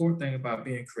most important thing about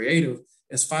being creative,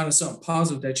 is finding something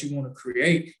positive that you want to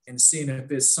create and seeing if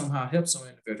it somehow helps some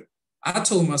individual. I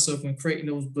told myself when creating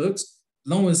those books, as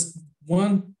long as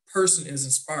one person is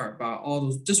inspired by all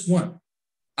those, just one,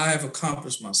 I have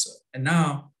accomplished myself. And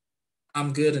now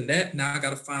I'm good in that. Now I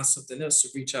got to find something else to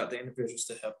reach out to individuals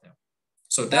to help them.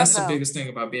 So that's the biggest thing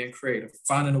about being creative,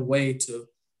 finding a way to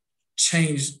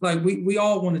change. Like we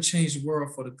all want to change the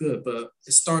world for the good, but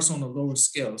it starts on a lower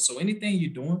scale. So anything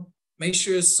you're doing, make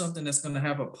sure it's something that's going to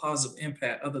have a positive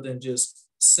impact other than just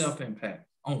self-impact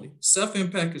only.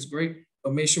 Self-impact is great,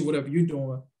 but make sure whatever you're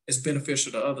doing is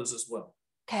beneficial to others as well.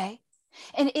 Okay.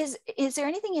 And is there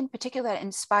anything in particular that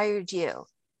inspired you?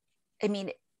 I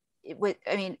mean,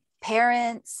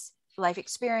 parents, life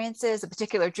experiences, a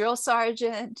particular drill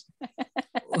sergeant?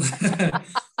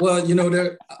 Well,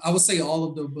 I would say all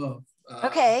of the above.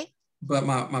 Okay. But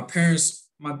my parents,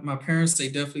 they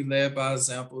definitely led by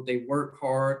example. They worked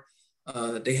hard.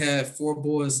 They had 4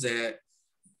 boys that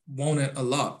wanted a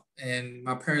lot. And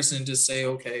my parents didn't just say,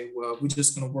 okay, well, we're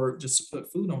just going to work just to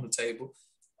put food on the table.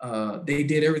 They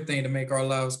did everything to make our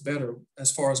lives better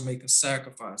as far as making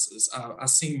sacrifices. I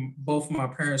seen both my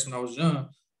parents when I was young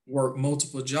work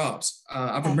multiple jobs.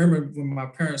 I remember when my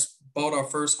parents bought our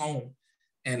first home,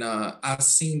 and I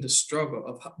seen the struggle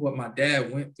of what my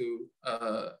dad went through.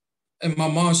 And my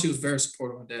mom, she was very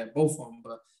supportive of my dad, both of them.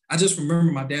 But I just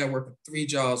remember my dad working 3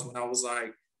 jobs when I was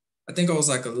like, I think I was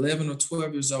like 11 or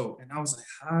 12 years old. And I was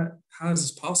like, how is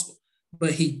this possible?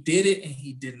 But he did it, and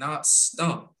he did not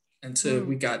stop until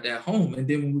we got that home. And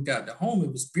then when we got the home,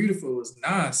 it was beautiful. It was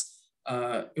nice.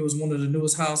 It was one of the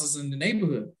newest houses in the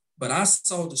neighborhood. But I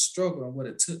saw the struggle and what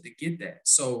it took to get that.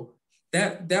 So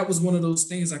that was one of those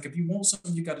things, like if you want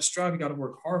something, you got to strive, you got to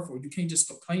work hard for it. You can't just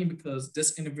complain because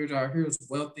this individual out here is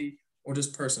wealthy or this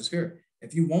person's here.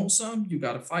 If you want something, you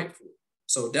got to fight for it.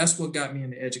 So that's what got me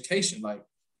into education. Like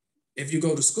if you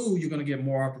go to school, you're going to get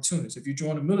more opportunities. If you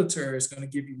join the military, it's going to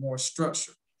give you more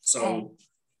structure. So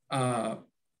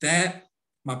that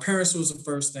my parents was the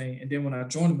first thing. And then when I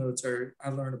joined the military, I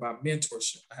learned about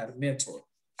mentorship. I had a mentor.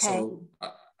 Okay. So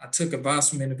I took advice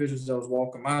from individuals that was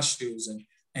walking my shoes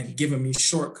and giving me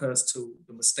shortcuts to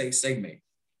the mistakes they made.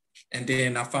 And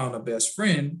then I found a best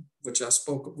friend, which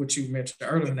you mentioned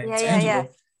earlier, her name is Yeah. Angela.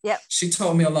 Yep. She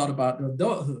taught me a lot about the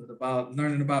adulthood, about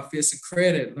learning about fixing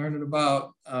credit, learning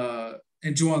about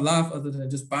enjoying life other than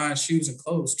just buying shoes and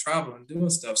clothes, traveling,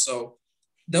 doing stuff. So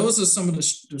those are some of the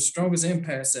strongest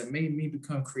impacts that made me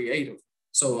become creative.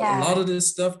 So a lot Yeah. of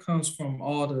this stuff comes from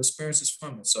all the experiences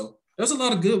from it. So there's a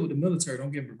lot of good with the military.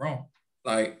 Don't get me wrong.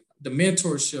 Like the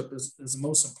mentorship is the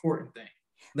most important thing,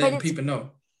 But letting people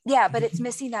know. but it's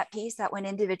missing that piece that when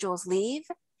individuals leave,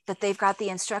 that they've got the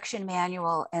instruction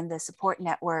manual and the support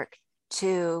network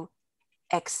to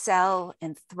excel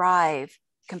and thrive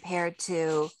compared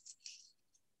to,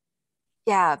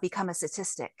 become a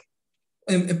statistic.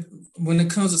 And when it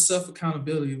comes to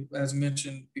self-accountability, as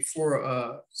mentioned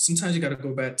before, sometimes you got to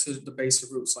go back to the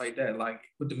basic roots like that. Like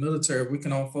with the military, we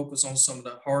can all focus on some of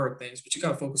the hard things, but you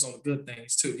got to focus on the good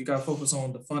things too. You got to focus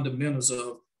on the fundamentals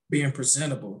of being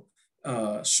presentable,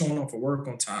 showing up for work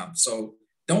on time. So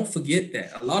don't forget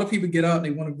that. A lot of people get out,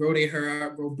 they want to grow their hair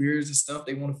out, grow beards and stuff.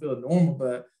 They want to feel normal,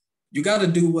 but you got to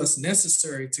do what's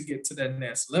necessary to get to that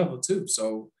next level too.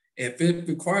 So if it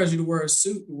requires you to wear a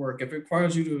suit to work, if it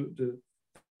requires you to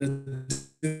and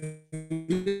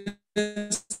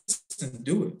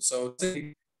do it. So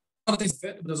a lot of things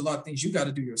effective, but there's a lot of things you got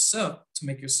to do yourself to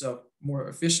make yourself more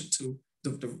efficient to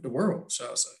the world,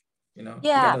 shall I say. You know, you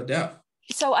got to adapt.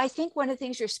 So I think one of the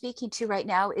things you're speaking to right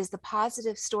now is the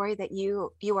positive story that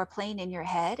you are playing in your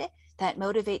head that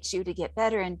motivates you to get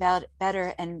better and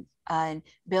better and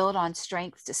build on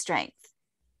strength to strength.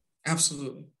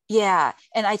 Absolutely. Yeah.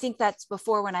 And I think that's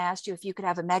before when I asked you if you could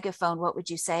have a megaphone, what would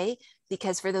you say?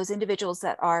 Because for those individuals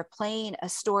that are playing a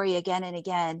story again and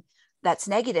again, that's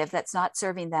negative, that's not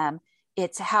serving them,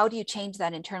 it's how do you change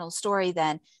that internal story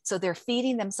then? So they're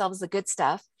feeding themselves the good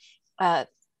stuff,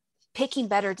 picking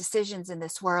better decisions in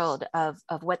this world of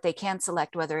what they can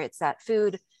select, whether it's that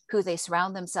food, who they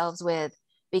surround themselves with.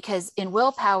 Because in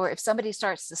willpower, if somebody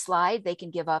starts to slide, they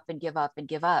can give up and give up and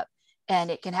give up.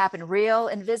 And it can happen real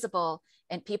and visible,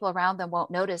 and people around them won't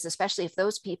notice, especially if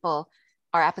those people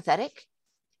are apathetic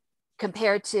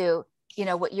compared to,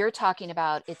 what you're talking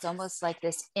about. It's almost like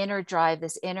this inner drive,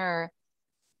 this inner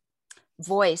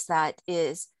voice that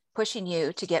is pushing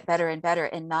you to get better and better,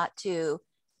 and not to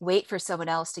wait for someone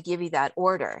else to give you that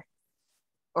order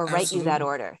or write you that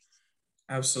order.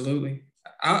 Absolutely.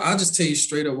 I'll just tell you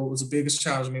straight up what was the biggest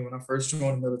challenge to me when I first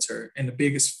joined the military, and the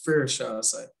biggest fear, shall I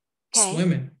say. Okay.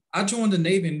 Swimming. I joined the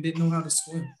Navy and didn't know how to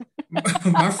swim.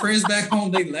 My friends back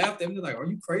home, they laughed at me. They're like, "Are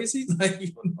you crazy? Like,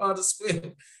 you don't know how to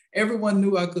swim?" Everyone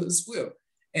knew I couldn't swim.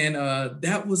 And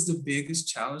that was the biggest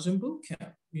challenge in boot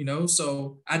camp,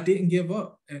 So I didn't give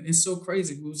up. And it's so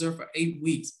crazy. We was there for 8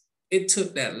 weeks. It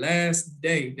took that last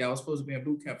day that I was supposed to be in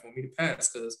boot camp for me to pass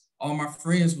because all my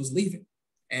friends was leaving.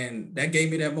 And that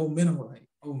gave me that momentum. Like,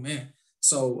 oh, man.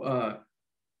 So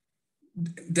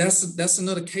that's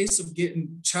another case of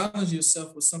challenge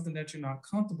yourself with something that you're not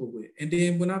comfortable with. And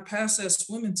then when I passed that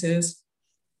swimming test,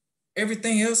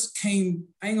 everything else came,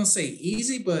 I ain't gonna say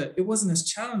easy, but it wasn't as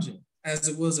challenging as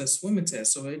it was at swimming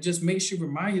test. So it just makes you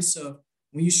remind yourself,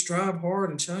 when you strive hard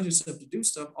and challenge yourself to do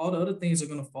stuff, all the other things are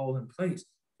gonna fall in place.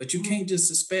 But you can't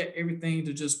just expect everything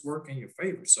to just work in your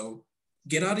favor. So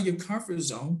get out of your comfort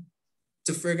zone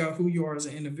to figure out who you are as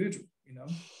an individual,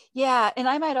 Yeah. And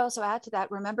I might also add to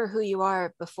that, remember who you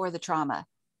are before the trauma.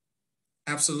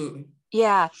 Absolutely.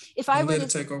 Yeah. If I were to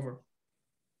take over.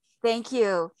 Thank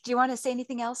you. Do you want to say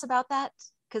anything else about that?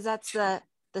 Because that's the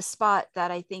spot that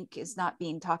I think is not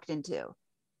being talked into.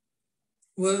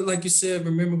 Well, like you said,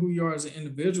 remember who you are as an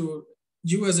individual.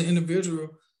 You as an individual,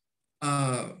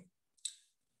 I'm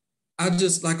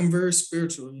very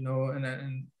spiritual,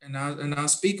 and I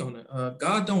speak on it.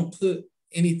 God don't put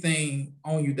anything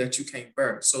on you that you can't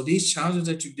bear. So these challenges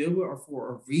that you deal with are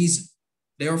for a reason.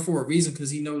 They are for a reason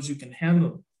because He knows you can handle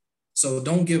them. So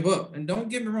don't give up. And don't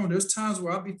get me wrong, there's times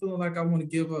where I'll be feeling like I want to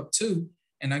give up too,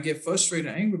 and I get frustrated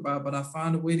and angry by it, but I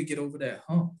find a way to get over that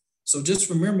hump. So just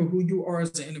remember who you are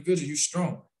as an individual. You're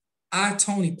strong.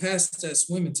 Tony, passed that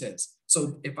swimming test.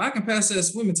 So if I can pass that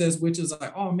swimming test, which is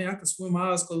like, oh man, I can swim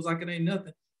my eyes closed like it ain't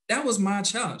nothing. That was my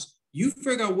challenge. You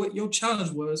figure out what your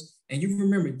challenge was, and you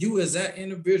remember you as that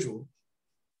individual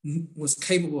was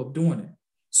capable of doing it.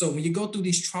 So when you go through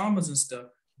these traumas and stuff,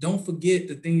 don't forget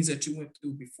the things that you went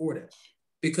through before that.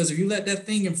 Because if you let that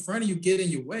thing in front of you get in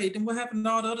your way, then what happened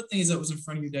to all the other things that was in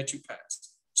front of you that you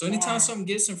passed? So anytime something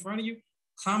gets in front of you,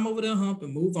 climb over the hump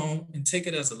and move on and take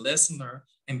it as a lesson learned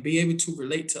and be able to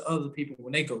relate to other people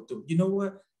when they go through. You know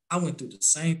what? I went through the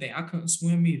same thing. I couldn't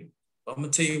swim either. But I'm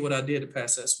going to tell you what I did to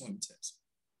pass that swimming test.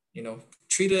 You know,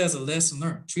 treat it as a lesson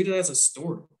learned, treat it as a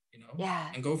story, you know,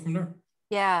 Yeah. and go from there.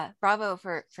 Yeah. Bravo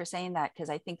for saying that, because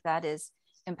I think that is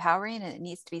empowering and it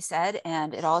needs to be said.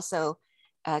 And it also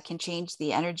can change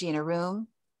the energy in a room.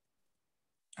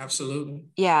 Absolutely.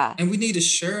 Yeah. And we need to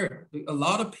share. A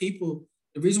lot of people,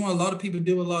 the reason why a lot of people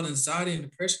deal with a lot of anxiety and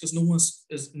depression because no one's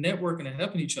is networking and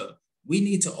helping each other. We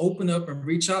need to open up and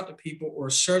reach out to people or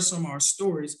share some of our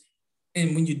stories.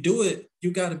 And when you do it,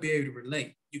 you got to be able to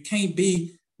relate. You can't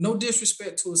be, no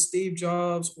disrespect to a Steve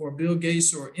Jobs or Bill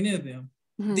Gates or any of them.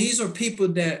 Mm-hmm. These are people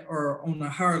that are on a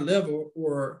higher level,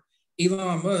 or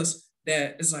Elon Musk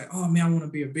that is like, oh man, I want to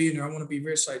be a billionaire. I want to be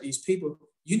rich like these people.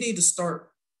 You need to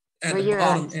start at the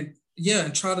bottom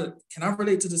and try to, can I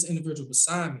relate to this individual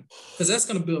beside me? Because that's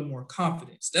going to build more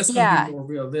confidence. That's going to be more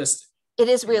realistic. It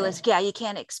is realistic. Yeah, you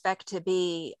can't expect to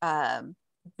be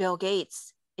Bill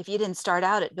Gates if you didn't start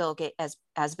out at Bill Gates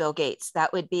as Bill Gates.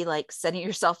 That would be like setting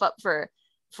yourself up for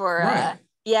right.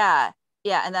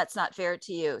 And that's not fair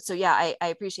to you. So yeah, I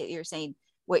appreciate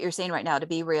what you're saying right now, to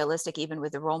be realistic, even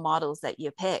with the role models that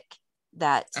you pick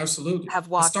that absolutely have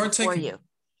walked before you.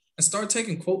 And start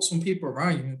taking quotes from people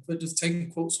around you, and quit just taking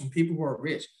quotes from people who are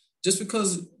rich. Just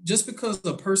because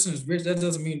a person is rich, that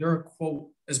doesn't mean their quote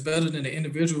is better than the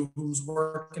individual who's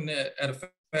working at a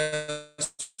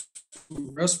fast food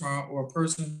restaurant or a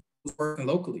person who's working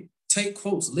locally. Take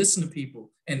quotes, listen to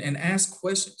people, and ask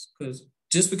questions. Because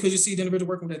just because you see the individual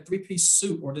working with that 3-piece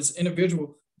suit, or this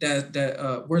individual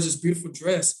that wears this beautiful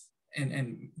dress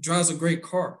and drives a great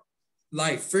car,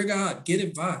 like, figure out, get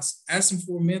advice, ask them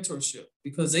for a mentorship,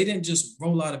 because they didn't just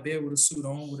roll out of bed with a suit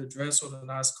on, with a dress or a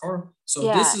nice car. So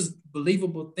this is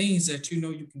believable things that you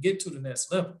can get to the next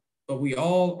level. But we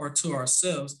all are to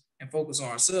ourselves and focus on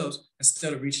ourselves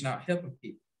instead of reaching out, helping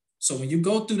people. So when you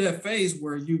go through that phase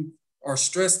where you are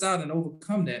stressed out and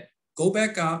overcome that, go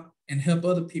back out and help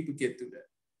other people get through that.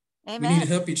 Amen. We need to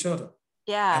help each other.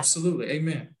 Yeah. Absolutely.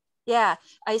 Amen. Yeah,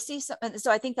 I see so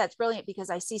I think that's brilliant, because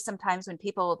I see sometimes when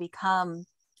people become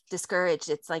discouraged,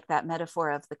 it's like that metaphor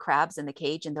of the crabs in the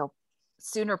cage, and they'll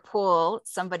sooner pull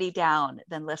somebody down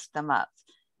than lift them up.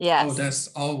 Yes. Oh, that's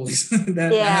always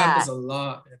that happens a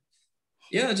lot.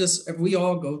 Yeah, just we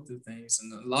all go through things,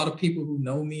 and a lot of people who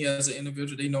know me as an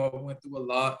individual, they know I went through a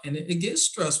lot, and it gets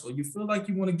stressful. You feel like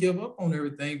you want to give up on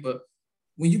everything, but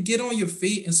when you get on your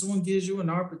feet and someone gives you an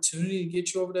opportunity to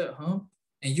get you over that hump,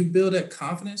 and you build that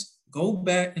confidence, go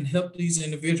back and help these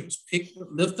individuals.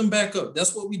 Lift them back up.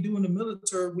 That's what we do in the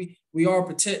military. We all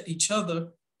protect each other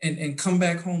and come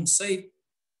back home safe.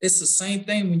 It's the same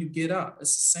thing when you get out.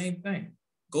 It's the same thing.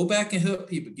 Go back and help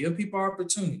people. Give people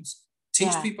opportunities.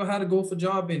 Teach people how to go for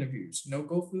job interviews.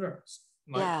 Go from there.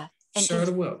 Share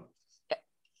the wealth.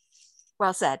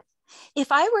 Well said.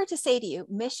 If I were to say to you,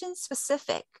 mission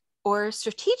specific or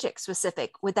strategic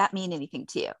specific, would that mean anything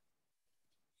to you?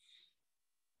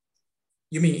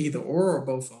 You mean either or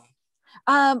both of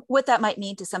them? What that might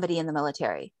mean to somebody in the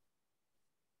military?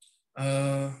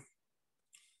 I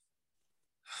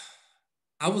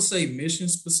would say mission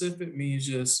specific means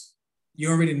just you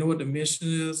already know what the mission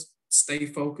is. Stay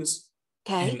focused,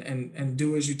 and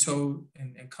do as you're told,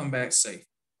 and come back safe.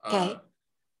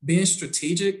 Being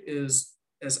strategic is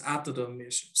after the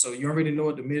mission. So you already know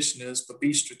what the mission is, but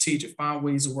be strategic. Find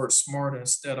ways to work smarter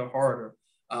instead of harder.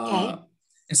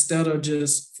 Instead of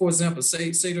just, for example,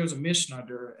 say there's a mission out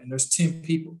there and there's 10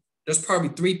 people. There's probably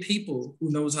 3 people who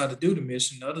knows how to do the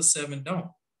mission. The other 7 don't.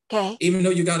 Okay. Even though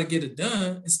you got to get it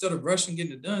done, instead of rushing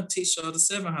getting it done, teach the other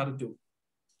 7 how to do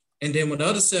it. And then when the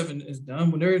other 7 is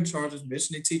done, when they're in charge of the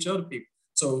mission, they teach other people.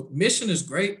 So mission is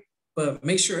great, but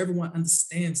make sure everyone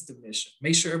understands the mission.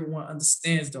 Make sure everyone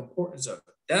understands the importance of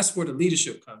it. That's where the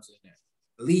leadership comes in there.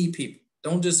 Lead people.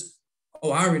 Don't just,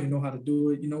 I already know how to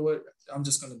do it. You know what? I'm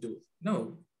just going to do it.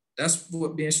 No, that's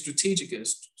what being strategic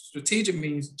is. Strategic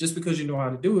means just because you know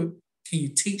how to do it, can you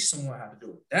teach someone how to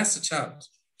do it? That's the challenge.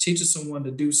 Teaching someone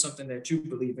to do something that you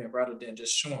believe in rather than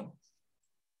just showing them.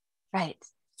 Right.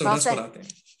 So that's what I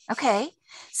think. Okay.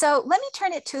 So let me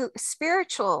turn it to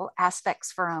spiritual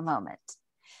aspects for a moment.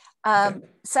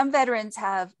 Some veterans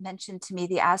have mentioned to me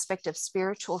the aspect of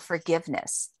spiritual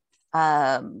forgiveness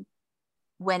when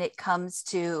it comes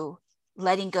to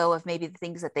letting go of maybe the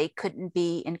things that they couldn't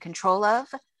be in control of,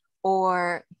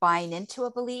 or buying into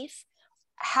a belief.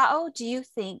 How do you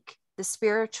think the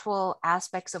spiritual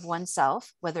aspects of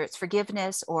oneself, whether it's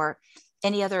forgiveness or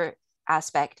any other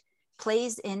aspect,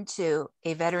 plays into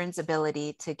a veteran's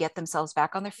ability to get themselves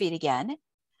back on their feet again,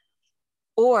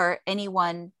 or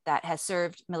anyone that has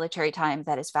served military time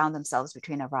that has found themselves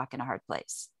between a rock and a hard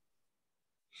place?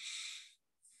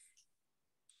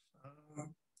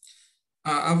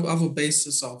 I will base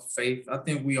this off faith. I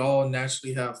think we all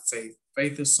naturally have faith.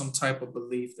 Faith is some type of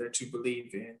belief that you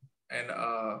believe in. And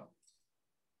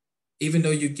even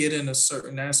though you get in a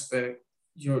certain aspect,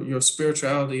 your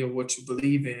spirituality of what you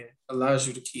believe in allows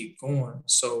you to keep going.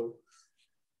 So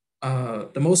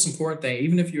the most important thing,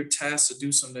 even if you're tasked to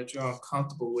do something that you're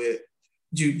uncomfortable with,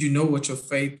 you know what your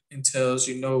faith entails,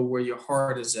 you know where your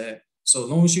heart is at. So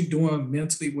as long as you're doing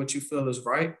mentally what you feel is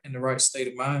right in the right state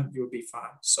of mind, you'll be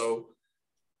fine. So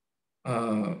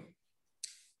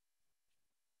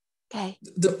Okay.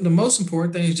 the most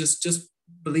important thing is just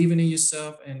believing in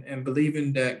yourself and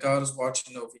believing that God is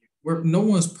watching over you. No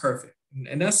one's perfect.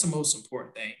 And that's the most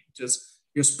important thing. Just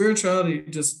your spirituality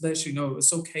just lets you know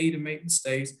it's okay to make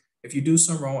mistakes. If you do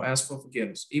something wrong, ask for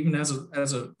forgiveness. Even as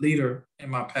a leader in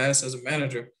my past, as a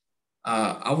manager,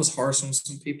 I was harsh on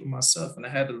some people myself, and I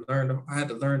had to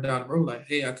learn down the road, like,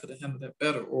 hey, I could have handled that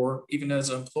better. Or even as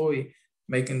an employee,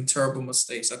 making terrible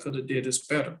mistakes, I could have did this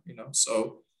better.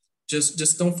 So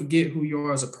just don't forget who you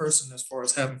are as a person, as far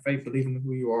as having faith, believing in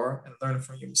who you are, and learning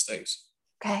from your mistakes.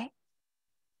 Okay,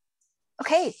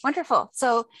 wonderful.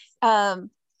 So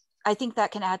I think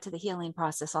that can add to the healing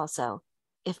process also,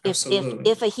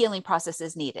 if a healing process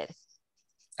is needed.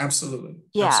 Absolutely.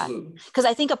 Yeah. Because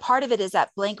I think a part of it is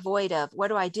that blank void of what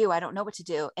do? I don't know what to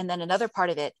do. And then another part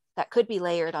of it that could be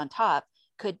layered on top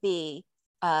could be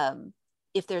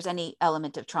if there's any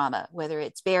element of trauma, whether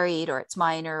it's buried or it's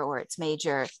minor or it's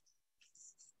major.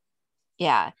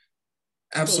 Yeah.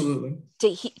 Absolutely.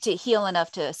 To heal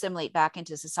enough to assimilate back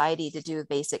into society, to do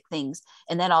basic things,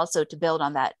 and then also to build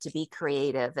on that, to be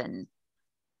creative. And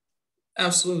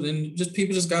absolutely. And just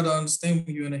people just got to understand,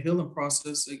 when you're in a healing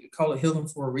process, they call it healing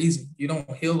for a reason. You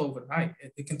don't heal overnight.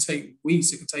 It can take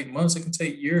weeks, it can take months, it can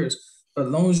take years. But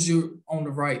as long as you're on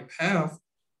the right path,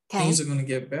 things are going to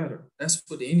get better. That's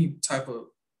with any type of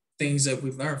things that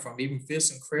we've learned from, even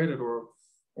fixing credit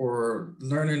or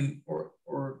learning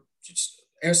or just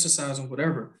exercising,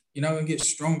 whatever. You're not going to get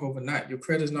strong overnight. Your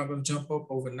credit is not going to jump up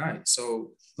overnight.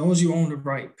 So as long as you're on the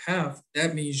right path,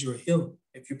 that means you're healing.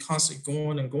 If you're constantly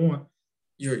going and going,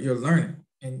 you're learning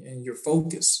and you're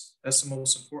focused. That's the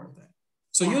most important thing.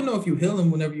 So you'll know if you're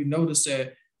healing whenever you notice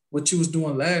that what you was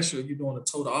doing last year, you're doing the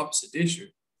total opposite this year,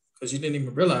 because you didn't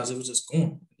even realize it was just going.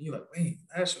 And you're like, wait,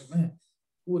 last year, man,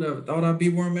 who would ever thought I'd be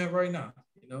where I'm at right now?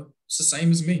 It's the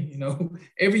same as me.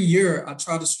 Every year I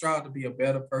try to strive to be a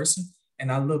better person.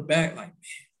 And I look back like,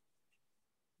 man,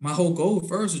 my whole goal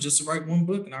first was just to write one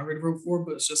book, and I already wrote 4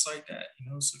 books just like that,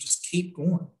 so just keep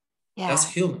going. Yeah. That's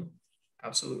healing.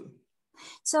 Absolutely.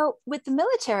 So with the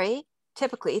military,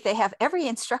 typically they have every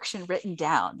instruction written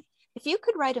down. If you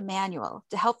could write a manual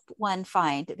to help one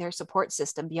find their support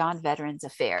system beyond Veterans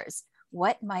Affairs,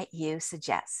 what might you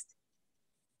suggest?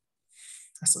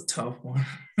 That's a tough one.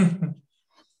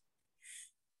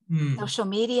 Social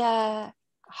media,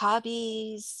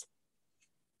 hobbies.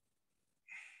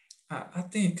 I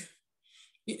think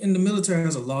in the military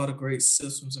has a lot of great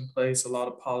systems in place, a lot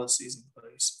of policies in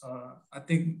place.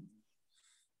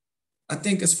 I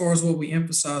think as far as what we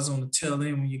emphasize on the tail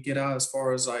end when you get out, as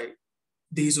far as like,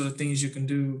 these are the things you can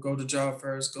do, go to job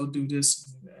fairs, go do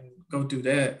this and go do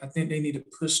that. I think they need to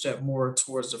push that more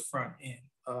towards the front end.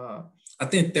 I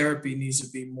think therapy needs to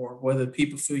be more, whether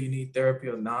people feel you need therapy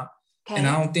or not. Okay.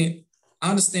 And I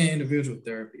understand individual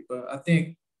therapy, but I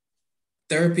think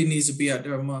therapy needs to be out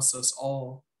there amongst us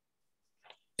all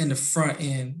in the front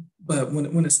end. But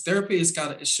when it's therapy,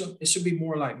 it should be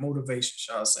more like motivation,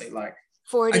 shall I say? Like,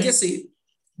 40. I guess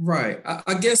right.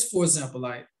 I guess for example,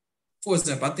 I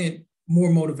think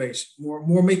more motivation,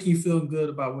 more making you feel good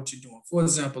about what you're doing. For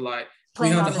example, like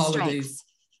playing we have the holidays. Strengths.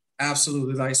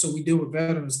 Absolutely. Like, so we deal with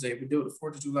Veterans Day, we deal with the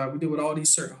 4th of July, we deal with all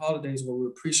these certain holidays where we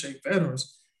appreciate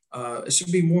veterans. It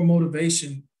should be more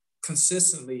motivation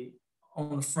consistently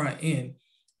on the front end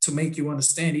to make you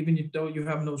understand, even though you're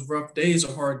having those rough days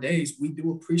or hard days, we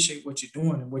do appreciate what you're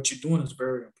doing, and what you're doing is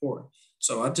very important.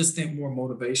 So I just think more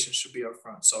motivation should be up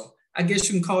front. So I guess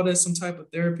you can call that some type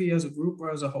of therapy as a group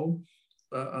or as a whole,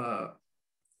 but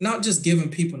not just giving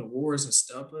people awards and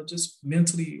stuff, but just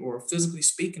mentally or physically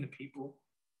speaking to people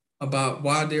about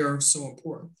why they are so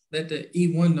important. Let the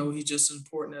E1 know he's just as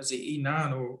important as the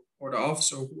E9 or the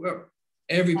officer or whoever.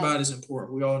 Everybody's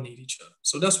important. We all need each other.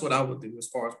 So that's what I would do as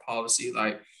far as policy,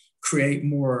 like create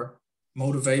more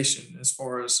motivation as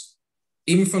far as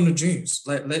even from the juniors.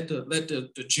 Let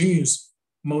the juniors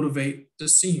motivate the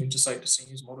seniors, just like the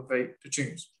seniors motivate the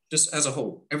juniors. Just as a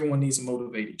whole, everyone needs to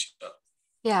motivate each other.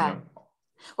 Yeah.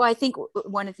 Well, I think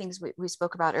one of the things we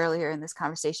spoke about earlier in this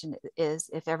conversation is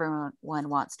if everyone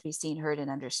wants to be seen, heard, and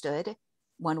understood,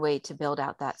 one way to build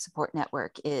out that support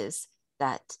network is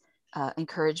that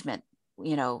encouragement,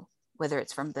 whether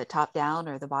it's from the top down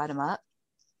or the bottom up.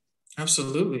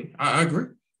 Absolutely. I agree.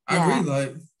 I Yeah. agree.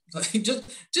 Like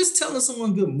just telling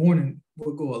someone good morning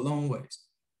will go a long ways.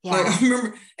 Yeah. Like I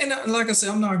remember, and like I said,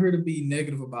 I'm not here to be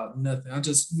negative about nothing.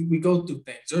 We go through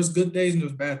things. There's good days and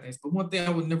there's bad things. But one thing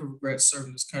I would never regret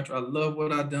serving this country. I love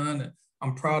what I've done and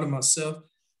I'm proud of myself.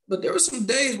 But there were some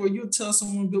days where you tell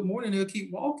someone good morning, they'll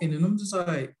keep walking. And I'm just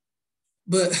like,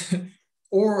 but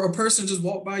or a person just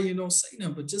walk by you and don't say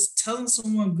nothing. But just telling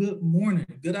someone good morning,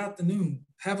 good afternoon,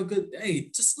 have a good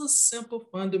day, just little simple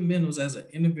fundamentals as an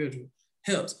individual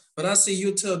helps. But I see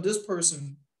you tell this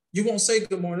person, you won't say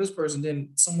good morning to this person,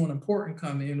 then someone important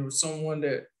come in or someone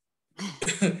that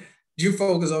you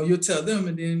focus on, you'll tell them,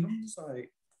 and then I'm just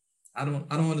like, I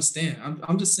don't understand.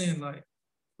 I'm just saying like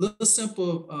little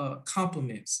simple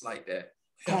compliments like that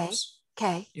helps.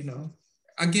 Okay.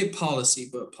 I get policy,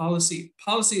 but policy,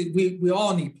 we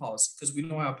all need policy because we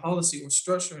don't have policy or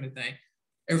structure or anything.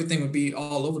 Everything would be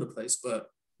all over the place, but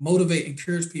motivate,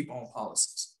 encourage people on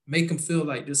policies, make them feel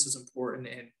like this is important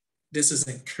and this is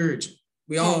encouraging.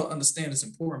 We all understand it's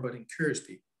important, but encourage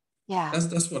people. Yeah. That's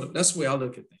the way I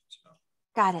look at things.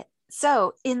 Got it.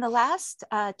 So in the last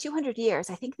 200 years,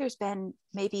 I think there's been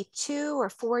maybe 2 or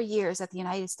 4 years that the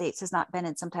United States has not been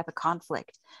in some type of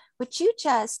conflict. Would you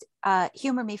just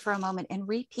humor me for a moment and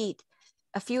repeat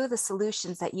a few of the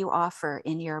solutions that you offer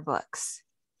in your books?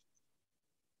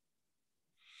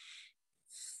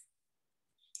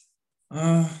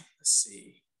 Let's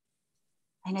see.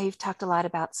 I know you've talked a lot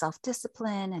about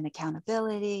self-discipline and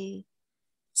accountability.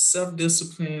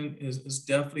 Self-discipline is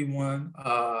definitely one.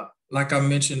 Like I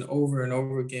mentioned over and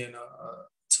over again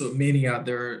to many out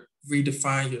there,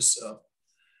 redefine yourself.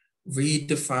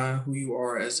 Redefine who you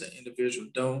are as an individual.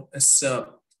 Don't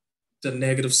accept the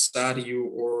negative side of you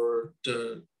or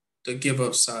the give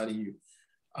up side of you.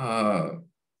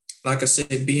 Like I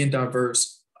said, being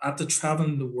diverse. After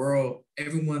traveling the world,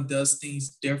 everyone does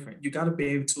things different. You got to be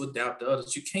able to adapt to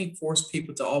others. You can't force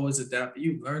people to always adapt to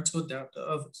you. Learn to adapt to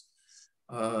others.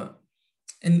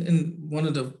 And one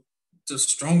of the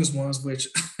strongest ones, which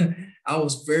I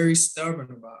was very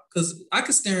stubborn about, because I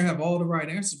could stand and have all the right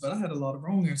answers, but I had a lot of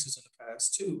wrong answers in the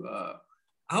past too.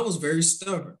 I was very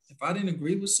stubborn. If I didn't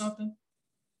agree with something,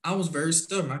 I was very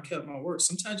stubborn. I kept my word.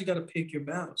 Sometimes you got to pick your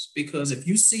battles, because if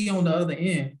you see on the other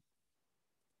end,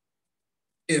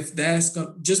 if that's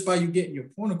just by you getting your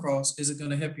point across, is it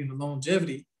going to help you in the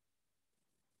longevity?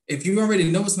 If you already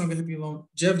know it's not going to help you in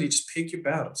longevity, just pick your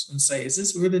battles and say, is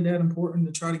this really that important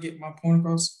to try to get my point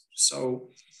across?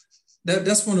 So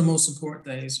that's one of the most important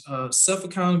things.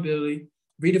 Self-accountability,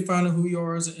 redefining who you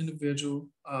are as an individual,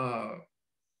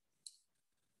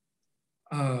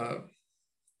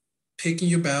 picking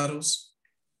your battles,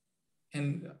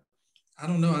 and I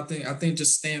don't know. I think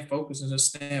just staying focused and just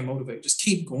staying motivated. Just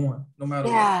keep going, no matter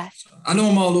what. So, I know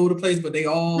I'm all over the place, but they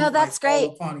all that's great.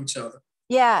 fall upon each other.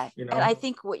 Yeah, and I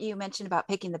think what you mentioned about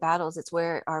picking the battles, it's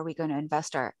where are we going to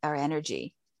invest our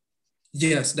energy?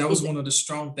 Yes, that was one of the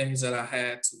strong things that I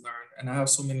had to learn, and I have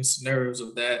so many scenarios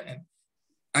of that. And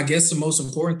I guess the most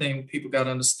important thing people got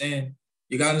to understand,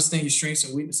 you got to understand your strengths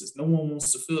and weaknesses. No one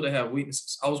wants to feel they have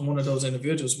weaknesses. I was one of those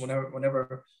individuals.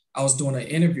 Whenever I was doing an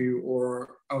interview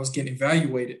or I was getting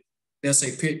evaluated, they'll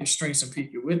say, pick your strengths and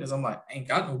pick your weaknesses. I'm like, I ain't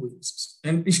got no weaknesses.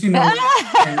 And, and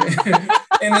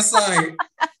it's like,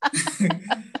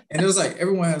 and it was like,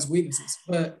 everyone has weaknesses,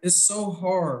 but it's so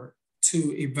hard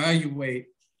to evaluate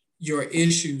your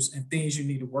issues and things you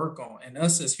need to work on. And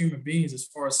us as human beings, as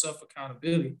far as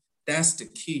self-accountability, that's the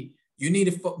key. You need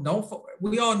to,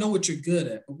 we all know what you're good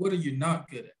at, but what are you not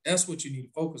good at? That's what you need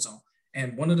to focus on.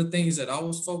 And one of the things that I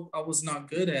was not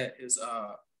good at is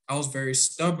I was very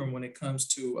stubborn when it comes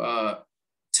to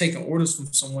taking orders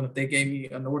from someone. If they gave me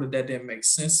an order that didn't make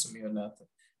sense to me or nothing,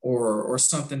 or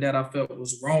something that I felt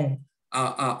was wrong,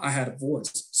 I had a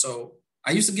voice. So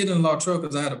I used to get in a lot of trouble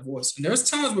because I had a voice. And there's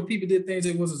times where people did things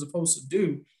they wasn't supposed to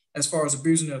do as far as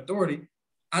abusing their authority.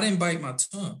 I didn't bite my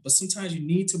tongue, but sometimes you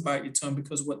need to bite your tongue,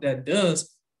 because what that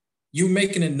does, you're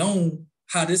making it known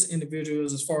how this individual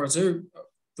is as far as the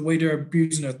way they're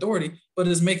abusing their authority, but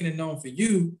it's making it known for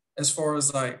you as far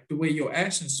as like the way your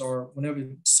actions are. Whenever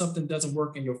something doesn't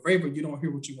work in your favor, you don't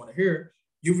hear what you want to hear,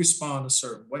 you respond a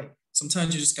certain way.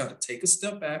 Sometimes you just got to take a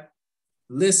step back,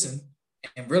 listen,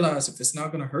 and realize if it's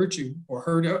not going to hurt you or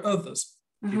hurt others,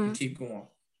 you can keep going.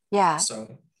 Yeah.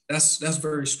 So that's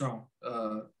very strong.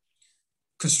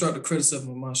 Constructive criticism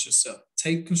amongst yourself.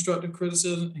 take constructive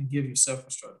criticism and give yourself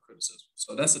constructive criticism.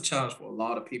 So that's a challenge for a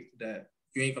lot of people that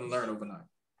you ain't gonna learn overnight.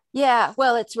 Yeah,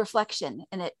 well, it's reflection,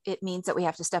 and it means that we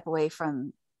have to step away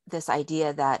from this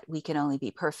idea that we can only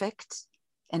be perfect.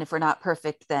 And if we're not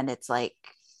perfect, then it's like,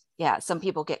 yeah, some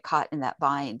people get caught in that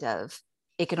bind of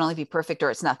it can only be perfect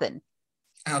or it's nothing.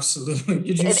 Absolutely.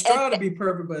 You strive to be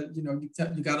perfect, but you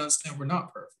got to understand we're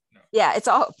not perfect. No. Yeah, it's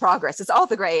all progress. It's all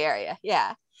the gray area.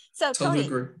 Yeah. So totally Tony,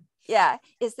 agree. Yeah,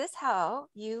 is this how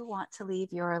you want to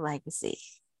leave your legacy?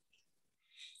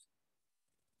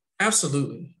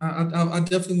 Absolutely. I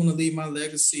definitely want to leave my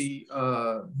legacy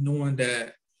knowing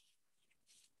that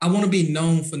I want to be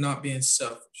known for not being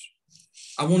selfish.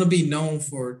 I want to be known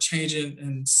for changing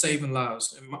and saving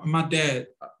lives. And my dad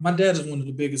is one of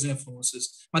the biggest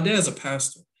influences. My dad's a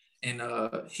pastor, and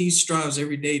he strives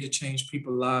every day to change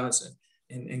people's lives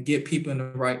and get people in the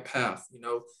right path,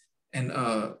 and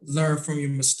learn from your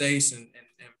mistakes.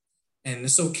 And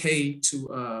it's okay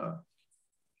to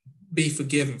be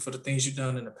forgiven for the things you've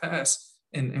done in the past.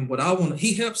 And what I want,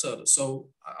 he helps others. So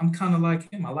I'm kind of like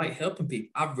him. I like helping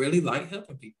people. I really like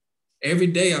helping people. Every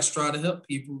day I strive to help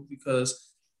people because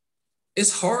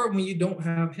it's hard when you don't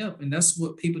have help. And that's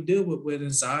what people deal with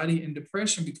anxiety and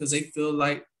depression, because they feel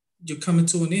like you're coming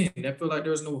to an end. They feel like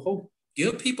there's no hope.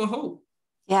 Give people hope.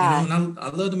 Yeah. And I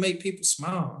love to make people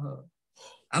smile.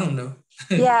 I don't know.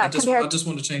 Yeah. I just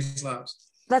want to change lives.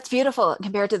 That's beautiful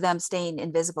compared to them staying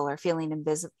invisible or feeling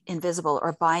invisible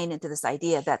or buying into this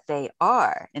idea that they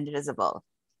are invisible.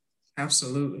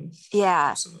 Absolutely. Yeah.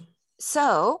 Absolutely.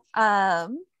 So,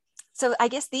 so I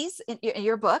guess these,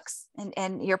 your books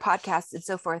and your podcasts and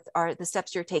so forth are the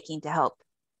steps you're taking to help,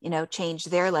 change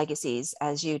their legacies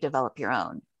as you develop your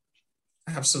own.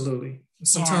 Absolutely.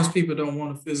 Sometimes people don't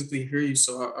want to physically hear you.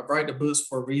 So I write the books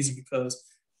for a reason, because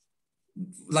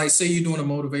like say you're doing a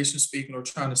motivation speaking or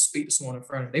trying to speak to someone in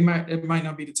front of them, it might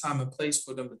not be the time and place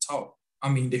for them to talk.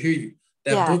 To hear you.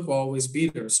 That book will always be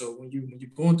there. So when you're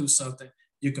going through something,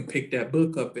 you can pick that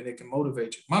book up and it can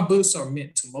motivate you. My books are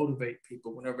meant to motivate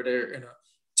people whenever they're in a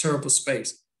terrible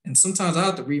space. And sometimes I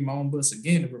have to read my own books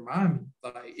again to remind me,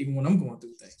 like even when I'm going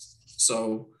through things.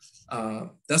 So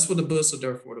that's what the books are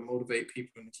there for, to motivate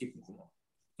people and to keep them going,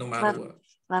 no matter what.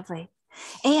 Lovely.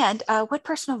 And what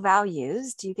personal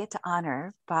values do you get to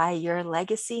honor by your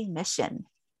legacy mission?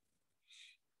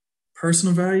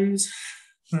 Personal values?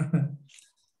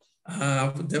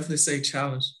 I would definitely say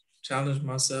challenge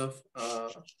myself,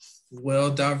 well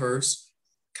diverse,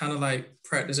 kind of like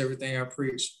practice everything I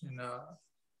preach, and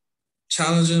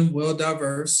challenging, well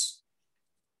diverse,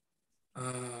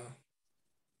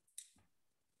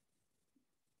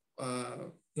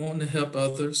 wanting to help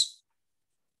others,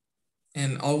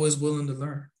 and always willing to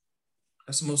learn.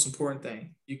 That's the most important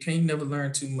thing. You can't never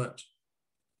learn too much.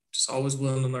 Just always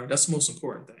willing to learn. That's the most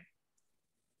important thing.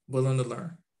 Willing to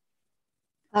learn.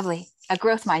 Lovely. A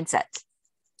growth mindset.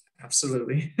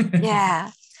 Absolutely.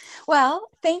 Yeah. Well,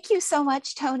 thank you so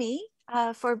much, Tony,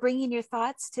 for bringing your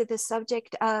thoughts to the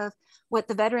subject of what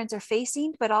the veterans are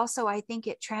facing, but also I think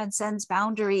it transcends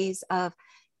boundaries of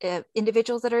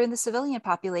individuals that are in the civilian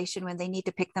population when they need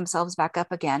to pick themselves back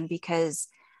up again, because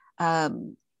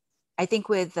I think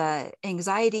with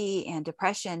anxiety and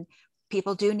depression,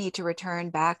 people do need to return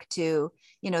back to,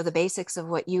 the basics of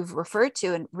what you've referred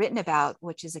to and written about,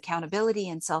 which is accountability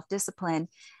and self-discipline.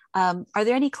 Are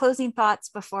there any closing thoughts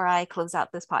before I close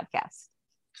out this podcast?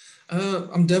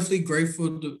 I'm definitely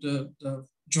grateful to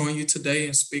join you today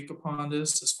and speak upon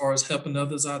this as far as helping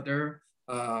others out there.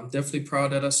 I'm definitely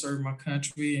proud that I served my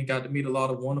country and got to meet a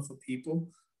lot of wonderful people.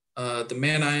 The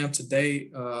man I am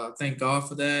today, thank God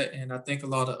for that. And I thank a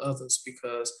lot of others,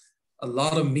 because a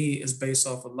lot of me is based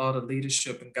off a lot of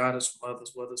leadership and guidance from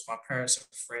others, whether it's my parents and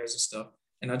friends and stuff.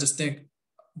 And I just think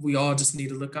we all just need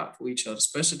to look out for each other,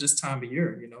 especially this time of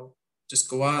year, just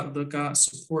go out and look out,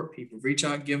 support people, reach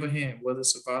out, give a hand, whether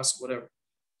it's advice or whatever.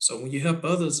 So when you help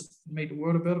others, make the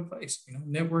world a better place,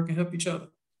 network and help each other,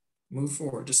 move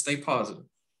forward, just stay positive.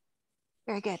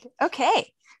 Very good.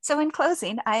 Okay. So in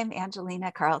closing, I am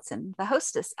Angelina Carlton, the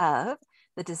hostess of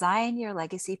the Design Your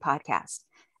Legacy podcast,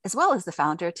 as well as the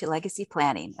founder to Legacy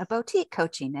Planning, a boutique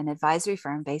coaching and advisory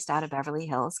firm based out of Beverly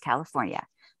Hills, California,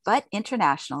 but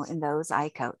international in those I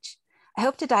coach. I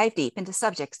hope to dive deep into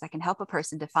subjects that can help a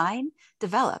person define,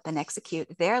 develop, and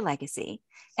execute their legacy,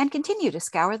 and continue to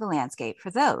scour the landscape for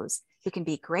those who can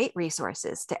be great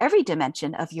resources to every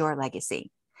dimension of your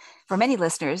legacy. For many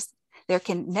listeners, there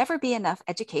can never be enough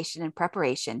education and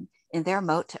preparation in their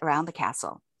moat around the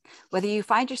castle. Whether you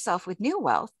find yourself with new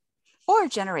wealth or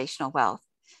generational wealth,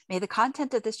 may the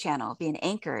content of this channel be an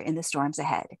anchor in the storms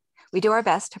ahead. We do our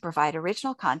best to provide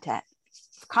original content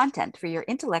content for your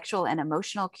intellectual and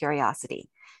emotional curiosity.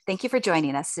 Thank you for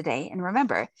joining us today. And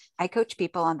remember, I coach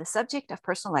people on the subject of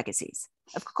personal legacies.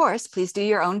 Of course, please do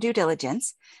your own due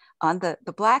diligence on the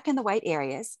black and the white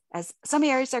areas, as some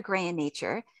areas are gray in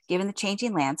nature, given the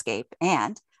changing landscape.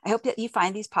 And I hope that you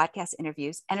find these podcast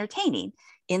interviews entertaining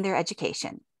in their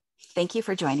education. Thank you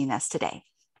for joining us today.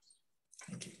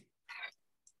 Thank you.